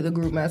respond to the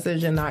group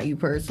message and not you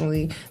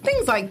personally.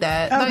 Things like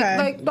that. Okay.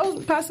 Like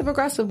those passive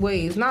aggressive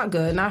ways. Not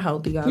good, not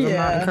healthy, guys. I'm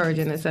not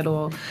encouraging this at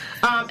all.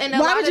 And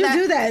why would you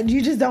do that?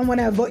 You just don't want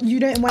to avoid. You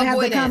didn't want to have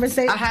the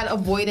conversation. I had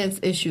avoidance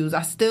issues.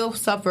 I still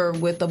suffer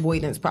with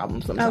avoidance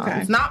problems sometimes.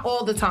 Okay. Not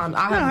all the time.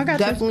 I have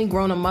definitely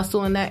grown a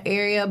muscle in that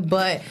area,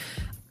 but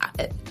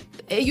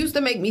it used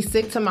to make me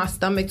sick to my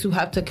stomach to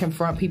have to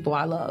confront people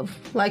I love.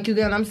 Like, you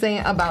get what I'm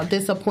saying? About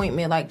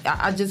disappointment. Like,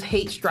 I just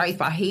hate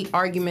strife. I hate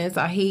arguments.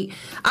 I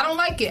don't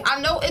like it. I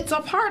know it's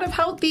a part of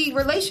healthy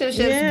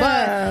relationships,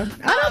 but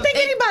I don't think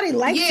anybody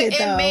likes it,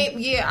 though.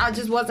 I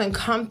just wasn't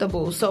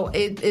comfortable. So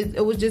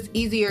it was just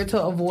easier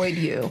to avoid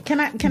you. Can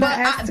I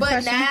ask the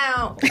question?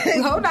 Now,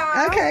 hold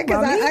on. Okay,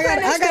 because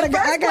I got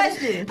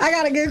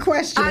a good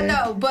question. I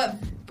know, but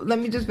let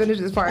me just finish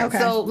this part. Okay.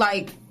 So,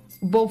 like,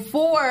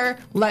 before,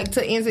 like,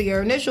 to answer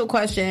your initial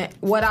question,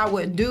 what I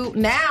would do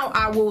now,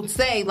 I will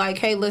say, like,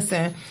 hey,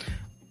 listen,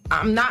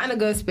 I'm not in a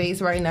good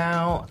space right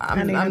now.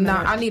 I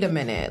need a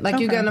minute. Like,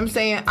 you get what I'm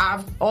saying?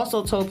 I've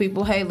also told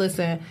people, hey,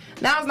 listen,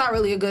 now's not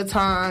really a good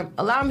time.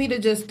 Allow me to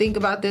just think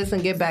about this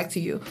and get back to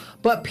you.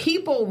 But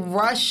people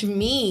rush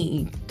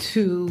me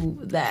to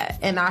that,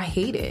 and I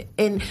hate it.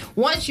 And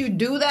once you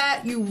do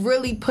that, you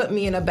really put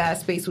me in a bad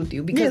space with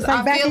you, because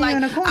I feel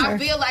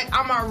like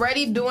I'm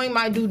already doing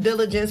my due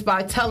diligence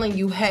by telling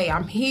you, hey,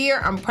 I'm here,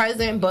 I'm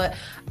present, but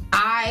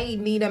I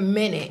need a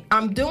minute.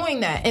 I'm doing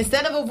that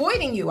instead of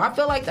avoiding you. I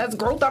feel like that's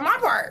growth on my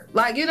part.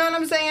 Like, you know what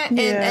I'm saying?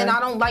 And I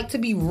don't like to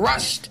be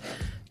rushed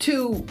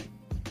to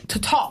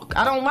talk.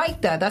 I don't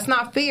like that. That's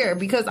not fair,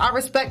 because I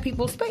respect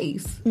people's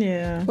space.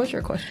 Yeah. What's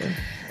your question?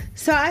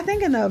 So I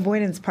think in the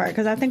avoidance part,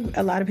 because I think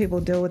a lot of people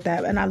deal with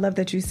that, and I love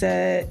that you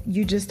said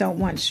you just don't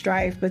want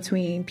strife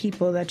between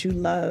people that you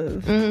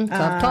love.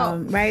 Tough talk.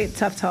 Right?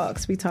 Tough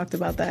talks. We talked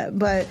about that.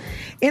 But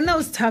in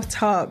those tough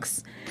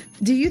talks,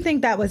 do you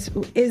think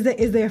is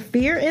there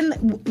fear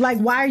in, like,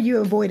 why are you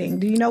avoiding?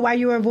 Do you know why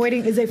you were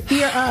avoiding? Is it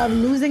fear of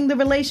losing the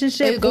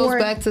relationship? It goes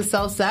back to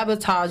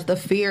self-sabotage, the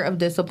fear of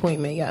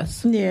disappointment,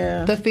 yes.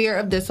 Yeah. The fear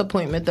of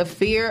disappointment, the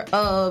fear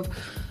of,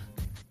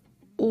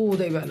 ooh,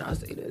 they better not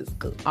say this,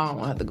 because I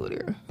don't have to go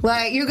there.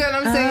 Like, you get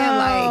what I'm saying?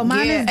 Like,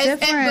 mine is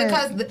different. And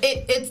because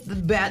it's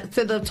back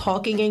to the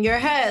talking in your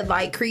head,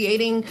 like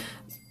creating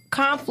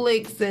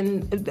conflicts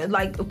and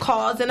like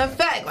cause and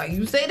effect. Like,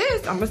 you say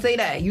this, I'm gonna say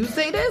that. You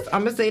say this,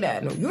 I'm gonna say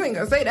that. No, you ain't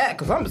gonna say that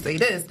because I'm gonna say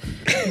this.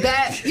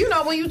 That, you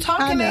know, when you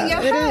talking in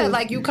your head,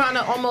 like you kind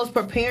of almost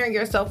preparing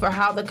yourself for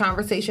how the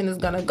conversation is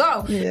gonna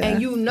go,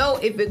 and you know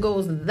if it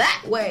goes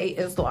that way,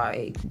 it's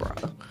like, bro.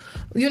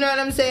 You know what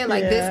I'm saying?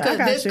 Like this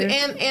could,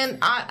 and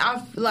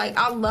I like,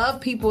 I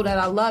love people that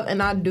I love,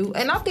 and I do,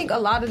 and I think a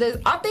lot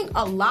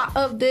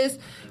of this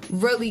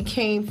really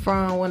came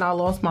from when I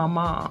lost my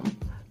mom.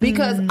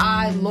 Because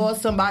I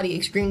lost somebody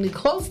extremely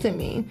close to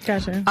me.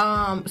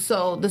 Gotcha.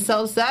 So the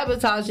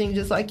self-sabotaging,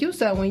 just like you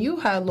said, when you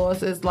had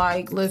loss, is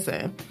like,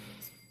 listen,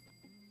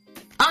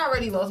 I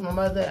already lost my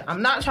mother.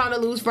 I'm not trying to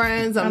lose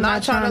friends. I'm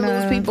not trying to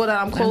lose people that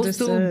I'm close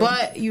to.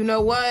 But you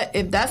know what?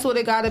 If that's what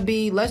it got to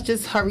be, let's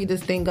just hurry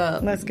this thing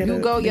up. Let's get You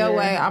go your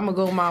way, I'm going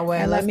to go my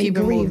way. And let's let me keep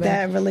it grieve moving.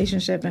 that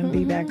relationship and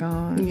be back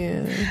on.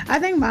 Yeah. I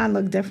think mine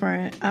look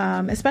different,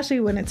 especially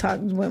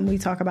when we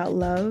talk about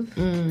love.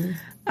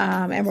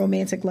 And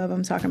romantic love,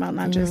 I'm talking about,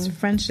 not just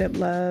friendship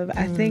love.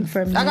 I think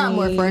for me, I got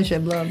more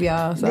friendship love,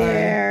 y'all. Sorry.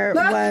 There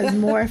was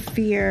more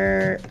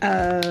fear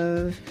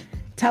of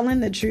telling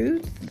the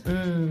truth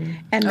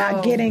and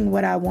not getting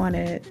what I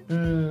wanted.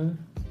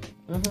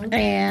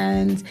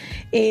 And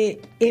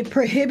it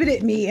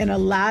prohibited me in a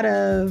lot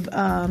of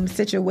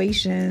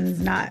situations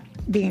not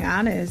being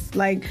honest.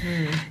 Like,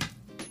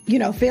 you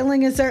know,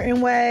 feeling a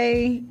certain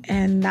way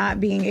and not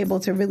being able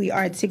to really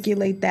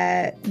articulate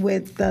that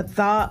with the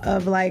thought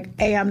of like,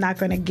 hey, I'm not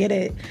going to get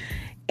it.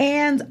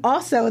 And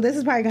also, this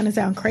is probably going to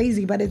sound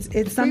crazy, but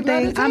it's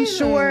something I'm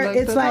sure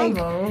it's like,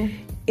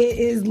 it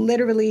is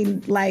literally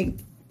like,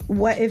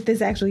 what if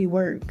this actually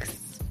works?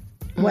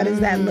 What does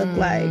that look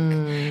like?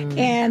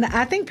 And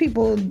I think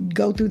people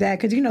go through that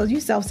because, you know, you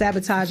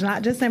self-sabotage,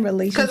 not just in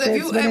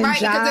relationships, but in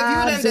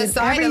jobs and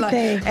everything.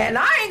 Like, and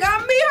I ain't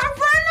gonna be her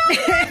friend no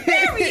more,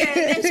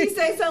 period. And she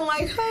say something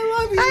like, I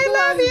love you. I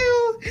love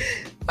you.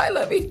 I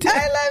love you too.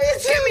 I love you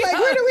too. Like,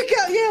 where do we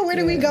go? Yeah, where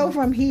do we go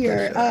from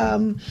here?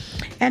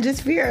 And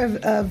just fear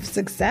of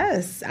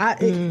success. I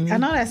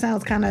know that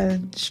sounds kind of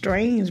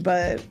strange,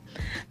 but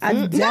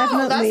I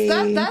definitely...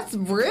 No, that's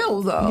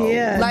real though.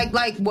 Yeah.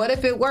 Like, what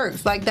if it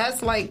works? Like,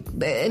 that's like,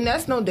 and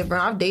that's no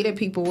different. I've dated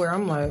people where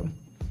I'm like,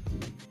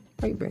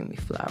 why you bring me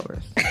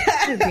flowers?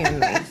 You're being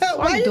nice.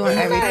 Why you doing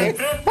everything?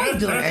 Why you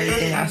doing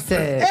everything I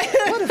said?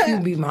 What if you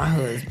be my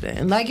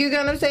husband? Like, you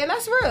get what I'm saying?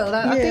 That's real.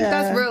 I think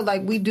that's real.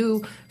 Like, we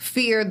do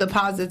fear the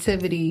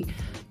positivity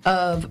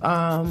of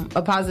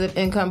a positive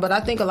income, but I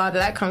think a lot of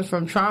that comes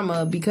from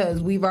trauma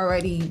because we've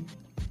already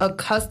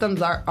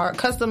accustomed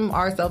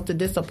ourselves to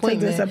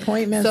disappointment.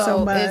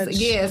 So much.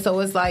 So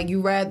it's like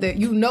you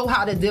know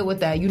how to deal with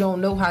that. You don't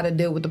know how to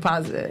deal with the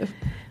positive.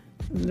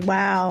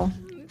 Wow.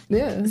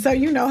 Yeah. So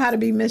you know how to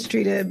be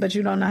mistreated, but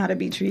you don't know how to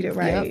be treated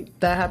right. Yep,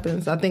 that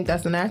happens. I think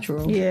that's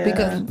natural. Yeah.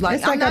 Because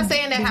I'm not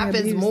saying that happens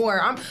abused.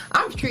 more.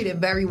 I'm treated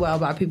very well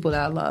by people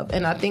that I love,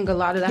 and I think a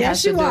lot of that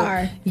has to do.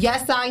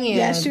 Yes, I am.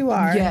 Yes, you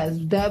are. Yes,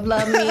 Deb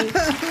love me.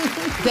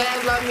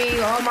 Deb love me.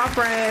 All my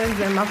friends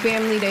and my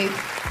family,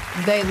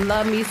 they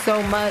love me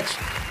so much.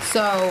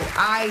 So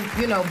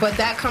but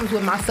that comes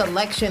with my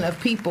selection of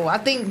people. I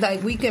think I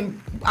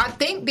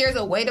think there's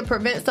a way to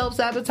prevent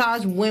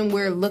self-sabotage when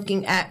we're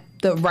looking at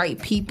the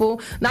right people.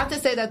 Not to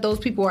say that those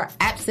people are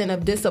absent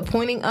of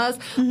disappointing us,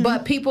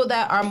 but people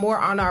that are more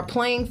on our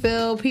playing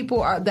field,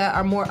 that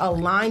are more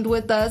aligned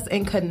with us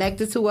and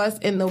connected to us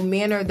in the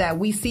manner that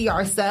we see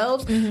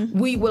ourselves,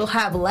 we will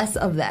have less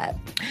of that.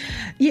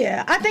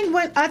 Yeah, I think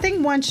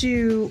once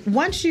you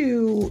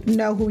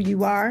know who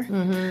you are,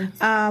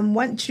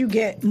 once you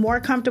get more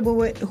comfortable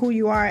with who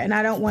you are, and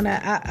I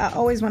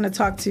always want to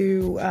talk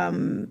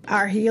to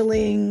our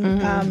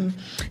healing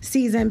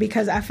season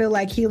because I feel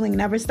like healing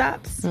never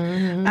stops. So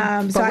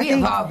we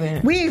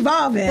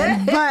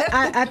evolving. But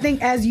I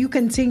think as you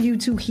continue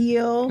to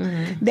heal,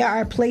 there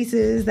are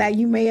places that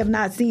you may have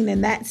not seen in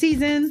that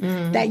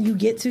season that you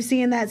get to see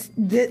in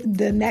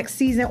the next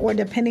season, or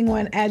depending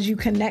on as you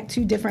connect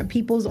to different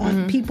people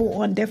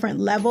on different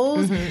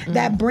levels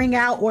that bring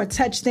out or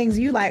touch things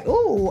you like,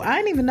 ooh, I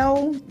didn't even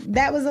know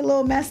that was a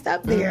little messed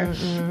up there.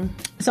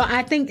 So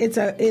I think it's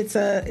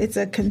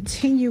a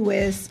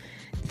continuous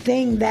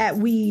thing that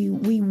we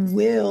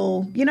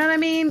will, you know what I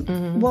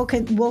mean?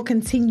 We'll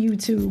continue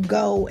to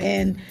go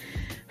and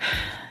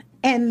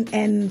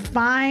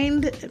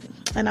find,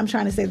 and I'm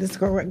trying to say this the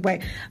correct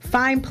way,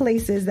 find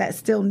places that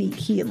still need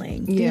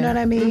healing. Do you know what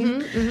I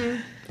mean?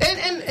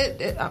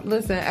 And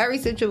listen, every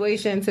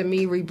situation to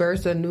me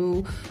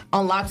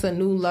unlocks a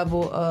new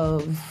level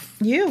of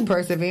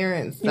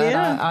perseverance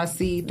that I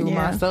see through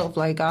myself.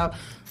 Like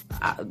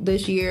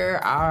this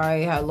year, I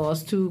had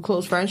lost 2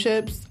 close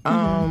friendships.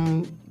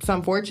 It's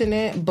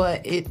unfortunate,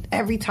 but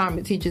every time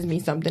it teaches me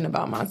something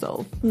about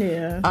myself.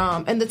 Yeah.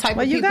 And the type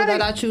of people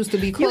that I choose to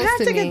be close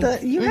to me.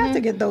 You have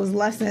to get those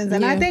lessons,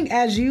 and I think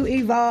as you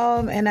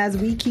evolve and as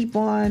we keep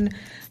on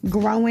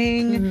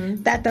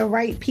growing, that the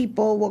right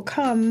people will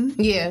come.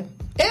 Yeah.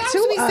 It helps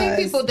me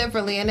see people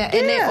differently, and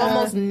it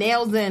almost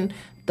nails in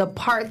the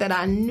part that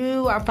I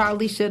knew I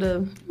probably should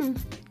have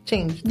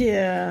changed.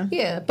 Yeah.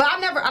 Yeah, but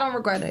I don't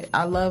regret it.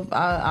 I love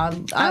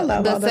love the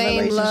all the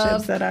same relationships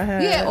love that I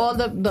had. Yeah, all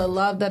the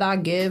love that I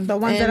give, the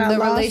ones and that I the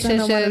lost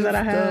relationships, and the ones that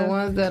I had. the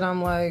ones that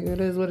I'm like, it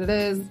is what it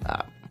is.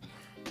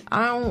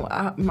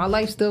 My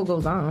life still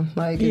goes on,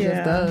 like it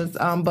just does.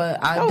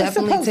 But I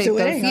definitely take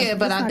those. Yeah,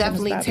 but I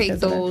definitely take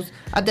those.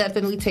 I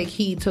definitely take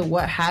heed to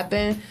what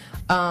happened.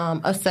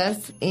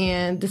 Assess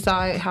and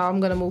decide how I'm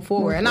going to move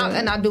forward. And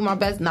I do my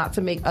best not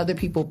to make other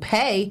people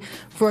pay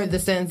for the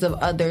sins of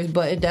others,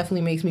 but it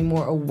definitely makes me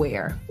more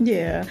aware.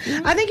 Yeah.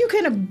 I think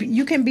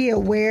you can be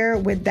aware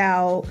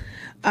without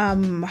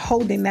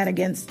holding that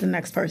against the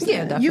next person.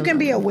 Yeah, definitely. You can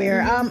be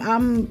aware. I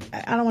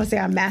don't want to say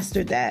I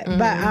mastered that,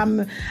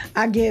 but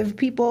I give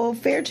people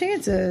fair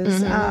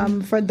chances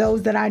for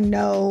those that I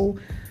know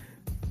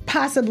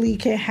possibly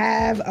can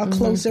have a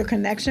closer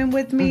connection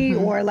with me,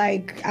 or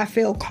like I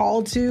feel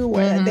called to,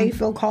 or they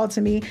feel called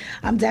to me.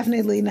 I'm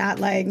definitely not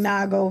like,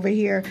 nah, go over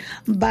here.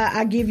 But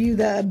I give you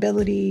the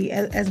ability,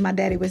 as my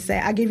daddy would say,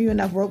 I give you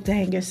enough rope to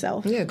hang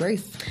yourself. Yeah,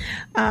 grace.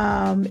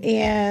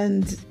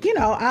 And you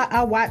know,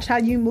 I watch how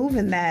you move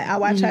in that. I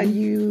watch how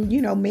you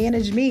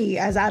manage me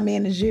as I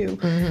manage you.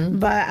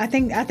 But I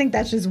think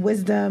that's just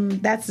wisdom.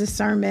 That's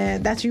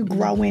discernment. That's you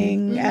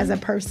growing as a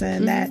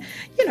person. That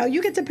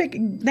you get to pick.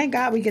 Thank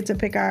God we get to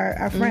pick our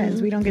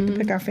friends. We don't get to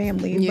pick our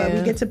family, but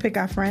we get to pick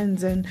our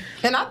friends. And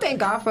I thank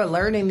God for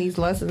learning these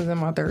lessons in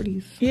my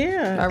 30s.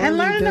 Yeah, really and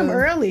learning them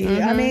early.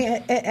 I mean,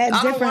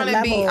 at different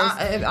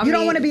levels. You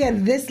don't want to be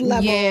at this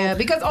level. Yeah,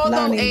 because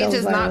although age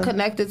is not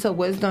connected to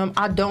wisdom,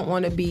 I don't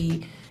want to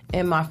be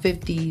in my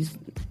 50s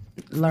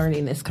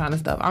learning this kind of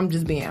stuff. I'm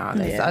just being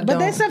honest. Yeah. But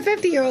there's some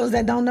 50-year-olds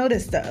that don't know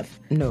this stuff.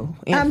 No.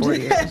 And 40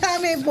 years.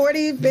 I mean,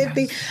 40,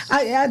 50. Yes.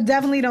 I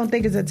definitely don't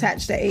think it's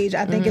attached to age.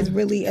 I think it's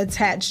really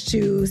attached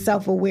to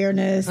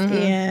self-awareness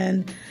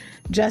and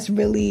just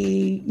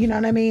really, you know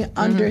what I mean?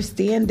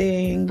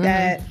 Understanding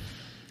that,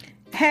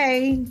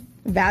 hey,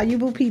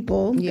 valuable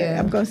people. Yeah.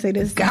 I'm going to say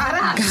this. Got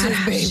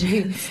options,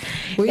 baby.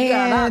 We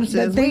got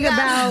options.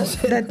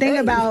 The thing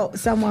about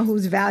someone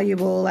who's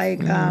valuable, like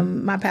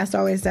my pastor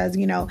always says,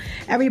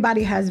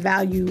 everybody has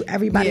value.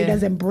 Everybody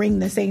doesn't bring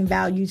the same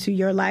value to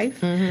your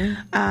life.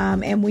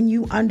 And when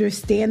you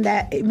understand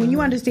that, when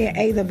you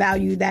understand the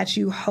value that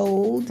you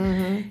hold,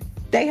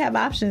 they have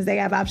options. They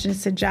have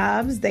options to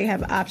jobs. They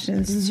have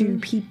options to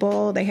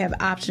people. They have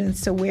options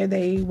to where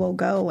they will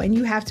go. And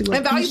you have to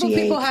appreciate. And valuable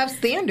people have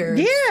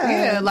standards.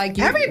 Yeah. Like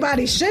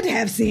everybody should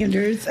have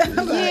standards.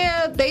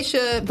 Yeah, they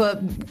should.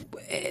 But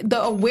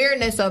the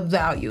awareness of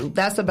value,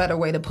 that's a better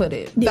way to put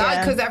it.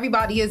 Yeah. Because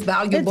everybody is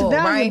valuable,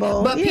 right?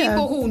 But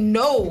people who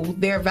know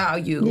their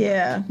value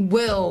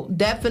will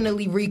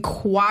definitely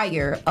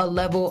require a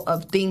level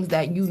of things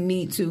that you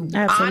need to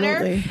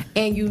honor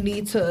and you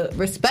need to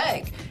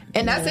respect.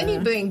 And that's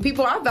anything.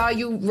 People I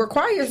value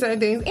require certain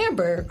things.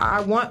 Amber,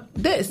 I want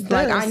this.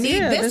 Like, I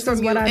need this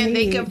from you. And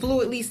they can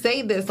fluidly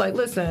say this. Like,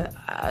 listen,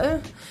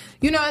 and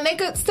they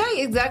could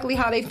say exactly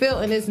how they feel,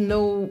 and it's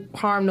no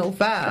harm, no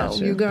foul.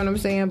 Gotcha. You get what I'm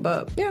saying?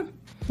 But, yeah.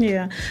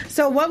 Yeah.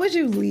 So what would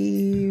you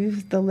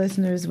leave the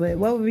listeners with?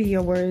 What would be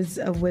your words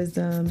of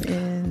wisdom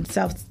and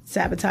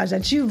self-sabotage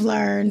that you've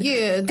learned?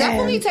 Yeah,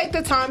 definitely take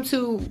the time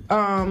to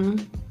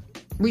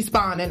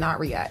respond and not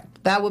react.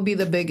 That would be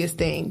the biggest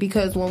thing,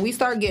 because when we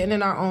start getting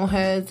in our own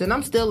heads, and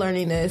I'm still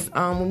learning this,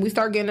 when we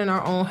start getting in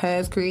our own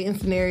heads, creating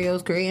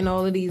scenarios, creating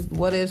all of these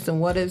what ifs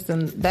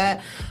and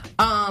that,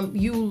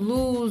 you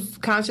lose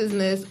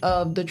consciousness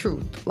of the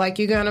truth. Like,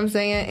 you get what I'm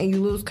saying? And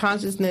you lose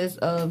consciousness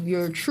of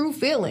your true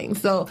feelings.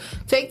 So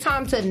take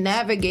time to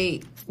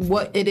navigate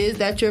what it is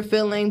that you're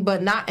feeling,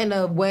 but not in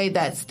a way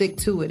that's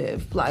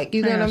stick-to-itive. Like,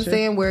 you know what I'm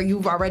saying? Where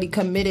you've already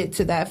committed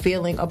to that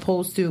feeling,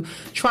 opposed to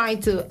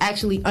trying to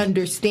actually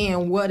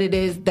understand what it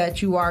is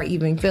that you are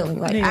even feeling.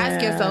 Like,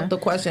 ask yourself the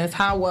questions: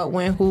 how, what,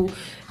 when, who,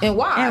 and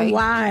why. And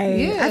why.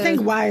 Yeah. I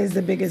think why is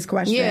the biggest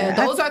question. Yeah,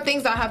 those are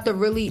things I have to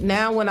really,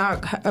 now when I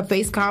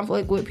face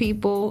conflict with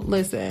people,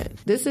 listen,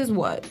 this is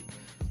what,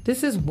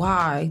 this is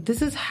why,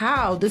 this is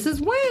how, this is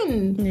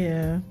when.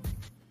 Yeah.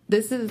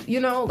 This is,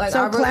 like,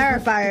 so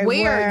clarify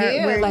where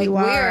you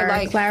are,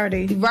 like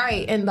clarity,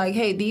 right? And like,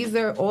 hey, these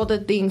are all the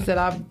things that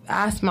I've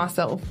asked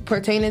myself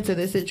pertaining to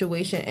this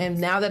situation, and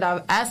now that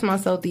I've asked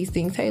myself these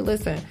things, hey,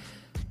 listen,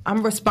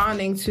 I'm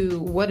responding to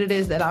what it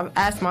is that I've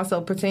asked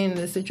myself pertaining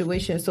to this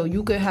situation, so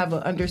you could have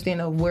an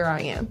understanding of where I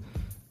am,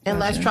 and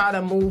let's try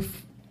to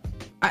move.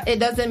 It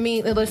doesn't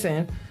mean,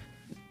 listen,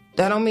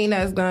 that don't mean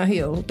that's gonna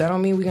heal. That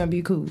don't mean we're gonna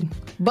be cool,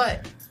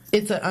 but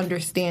it's an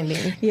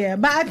understanding. Yeah,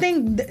 but I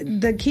think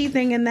the key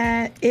thing in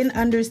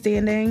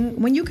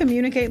understanding, when you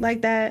communicate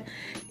like that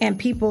and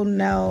people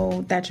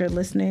know that you're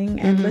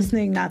listening, and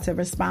listening not to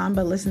respond,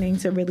 but listening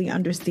to really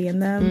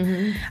understand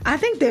them, I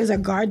think there's a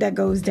guard that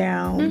goes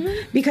down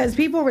because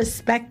people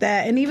respect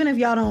that. And even if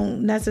y'all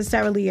don't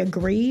necessarily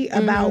agree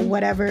about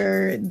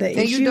whatever the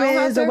issue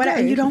is or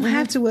whatever, you don't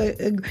have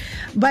to,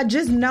 but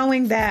just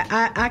knowing that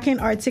I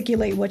can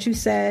articulate what you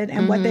said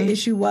and what the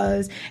issue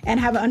was and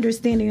have an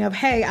understanding of,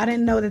 hey, I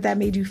didn't know that if that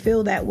made you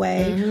feel that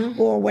way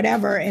or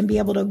whatever, and be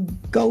able to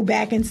go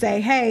back and say,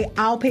 hey,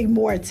 I'll pay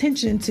more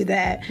attention to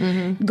that,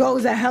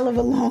 goes a hell of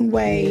a long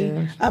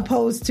way,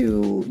 opposed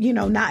to, you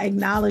know, not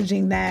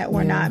acknowledging that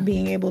or not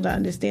being able to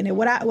understand it.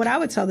 What I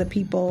would tell the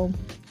people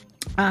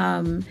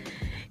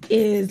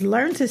is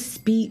learn to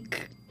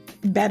speak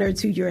better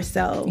to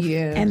yourself.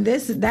 And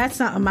that's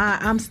something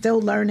I'm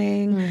still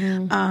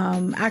learning.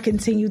 I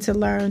continue to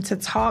learn to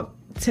talk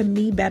to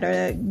me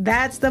better.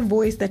 That's the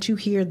voice that you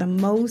hear the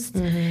most.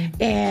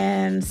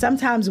 And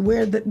sometimes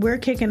we're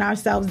kicking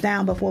ourselves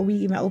down before we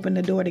even open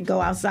the door to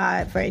go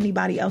outside for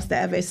anybody else to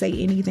ever say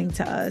anything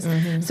to us.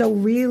 So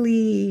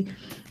really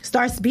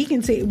start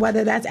speaking to,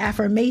 whether that's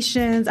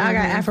affirmations. I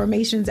got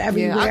affirmations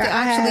everywhere. I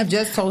actually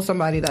just told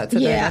somebody that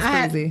today.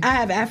 That's crazy. I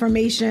have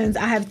affirmations.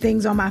 I have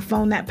things on my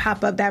phone that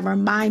pop up that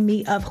remind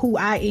me of who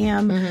I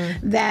am,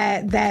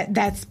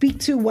 that speak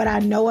to what I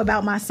know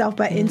about myself.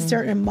 But in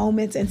certain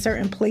moments, in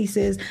certain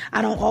places,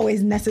 I don't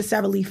always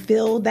necessarily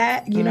feel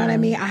that. You know what I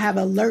mean? I have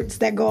alerts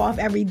that go off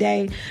every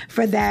day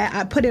for that.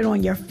 I put it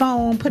on your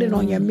phone, put it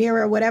on your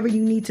mirror, whatever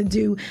you need to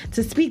do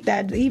to speak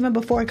that. Even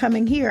before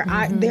coming here,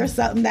 there's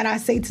something that I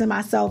say to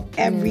myself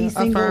every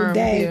single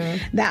day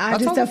that I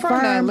just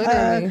affirm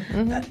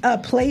a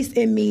place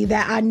in me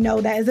that I know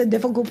that is a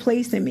difficult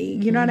place in me.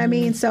 You know what I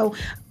mean? So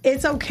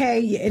it's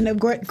okay. And of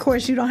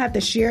course, you don't have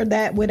to share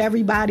that with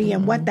everybody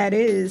and what that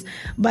is.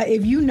 But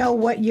if you know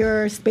what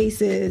your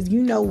space is,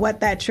 you know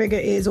what that trigger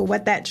is or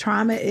what that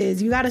trauma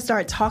is, you got to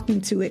start talking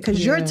to it,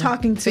 because you're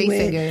talking to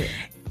it.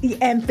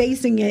 And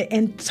facing it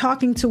and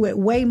talking to it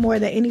way more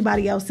than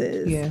anybody else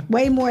is.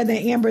 Way more than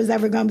Amber's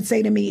ever going to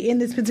say to me in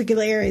this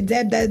particular area.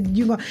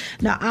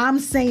 No, I'm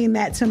saying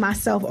that to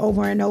myself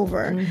over and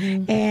over.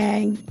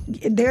 And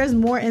there's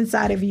more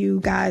inside of you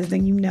guys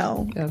than you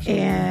know.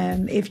 Absolutely.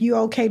 And if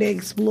you're okay to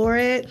explore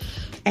it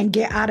and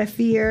get out of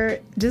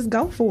fear, just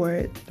go for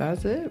it.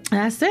 That's it.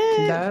 That's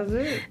it. That's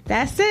it.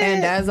 That's it.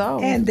 And that's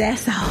all. And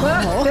that's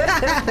all.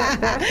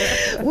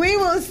 We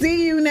will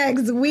see you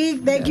next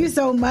week. Thank you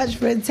so much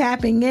for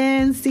tapping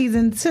in.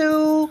 Season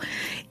 2,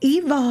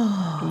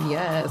 Evolve.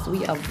 Yes,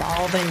 we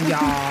evolving, y'all.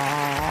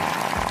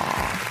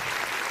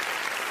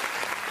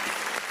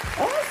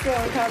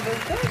 Awesome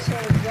conversation,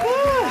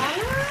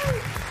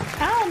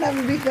 I don't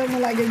ever be feeling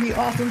like it'd be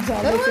awesome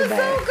talking to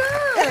that.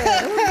 It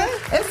was so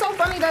good. It's so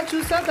funny that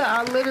you said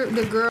that.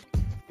 The girl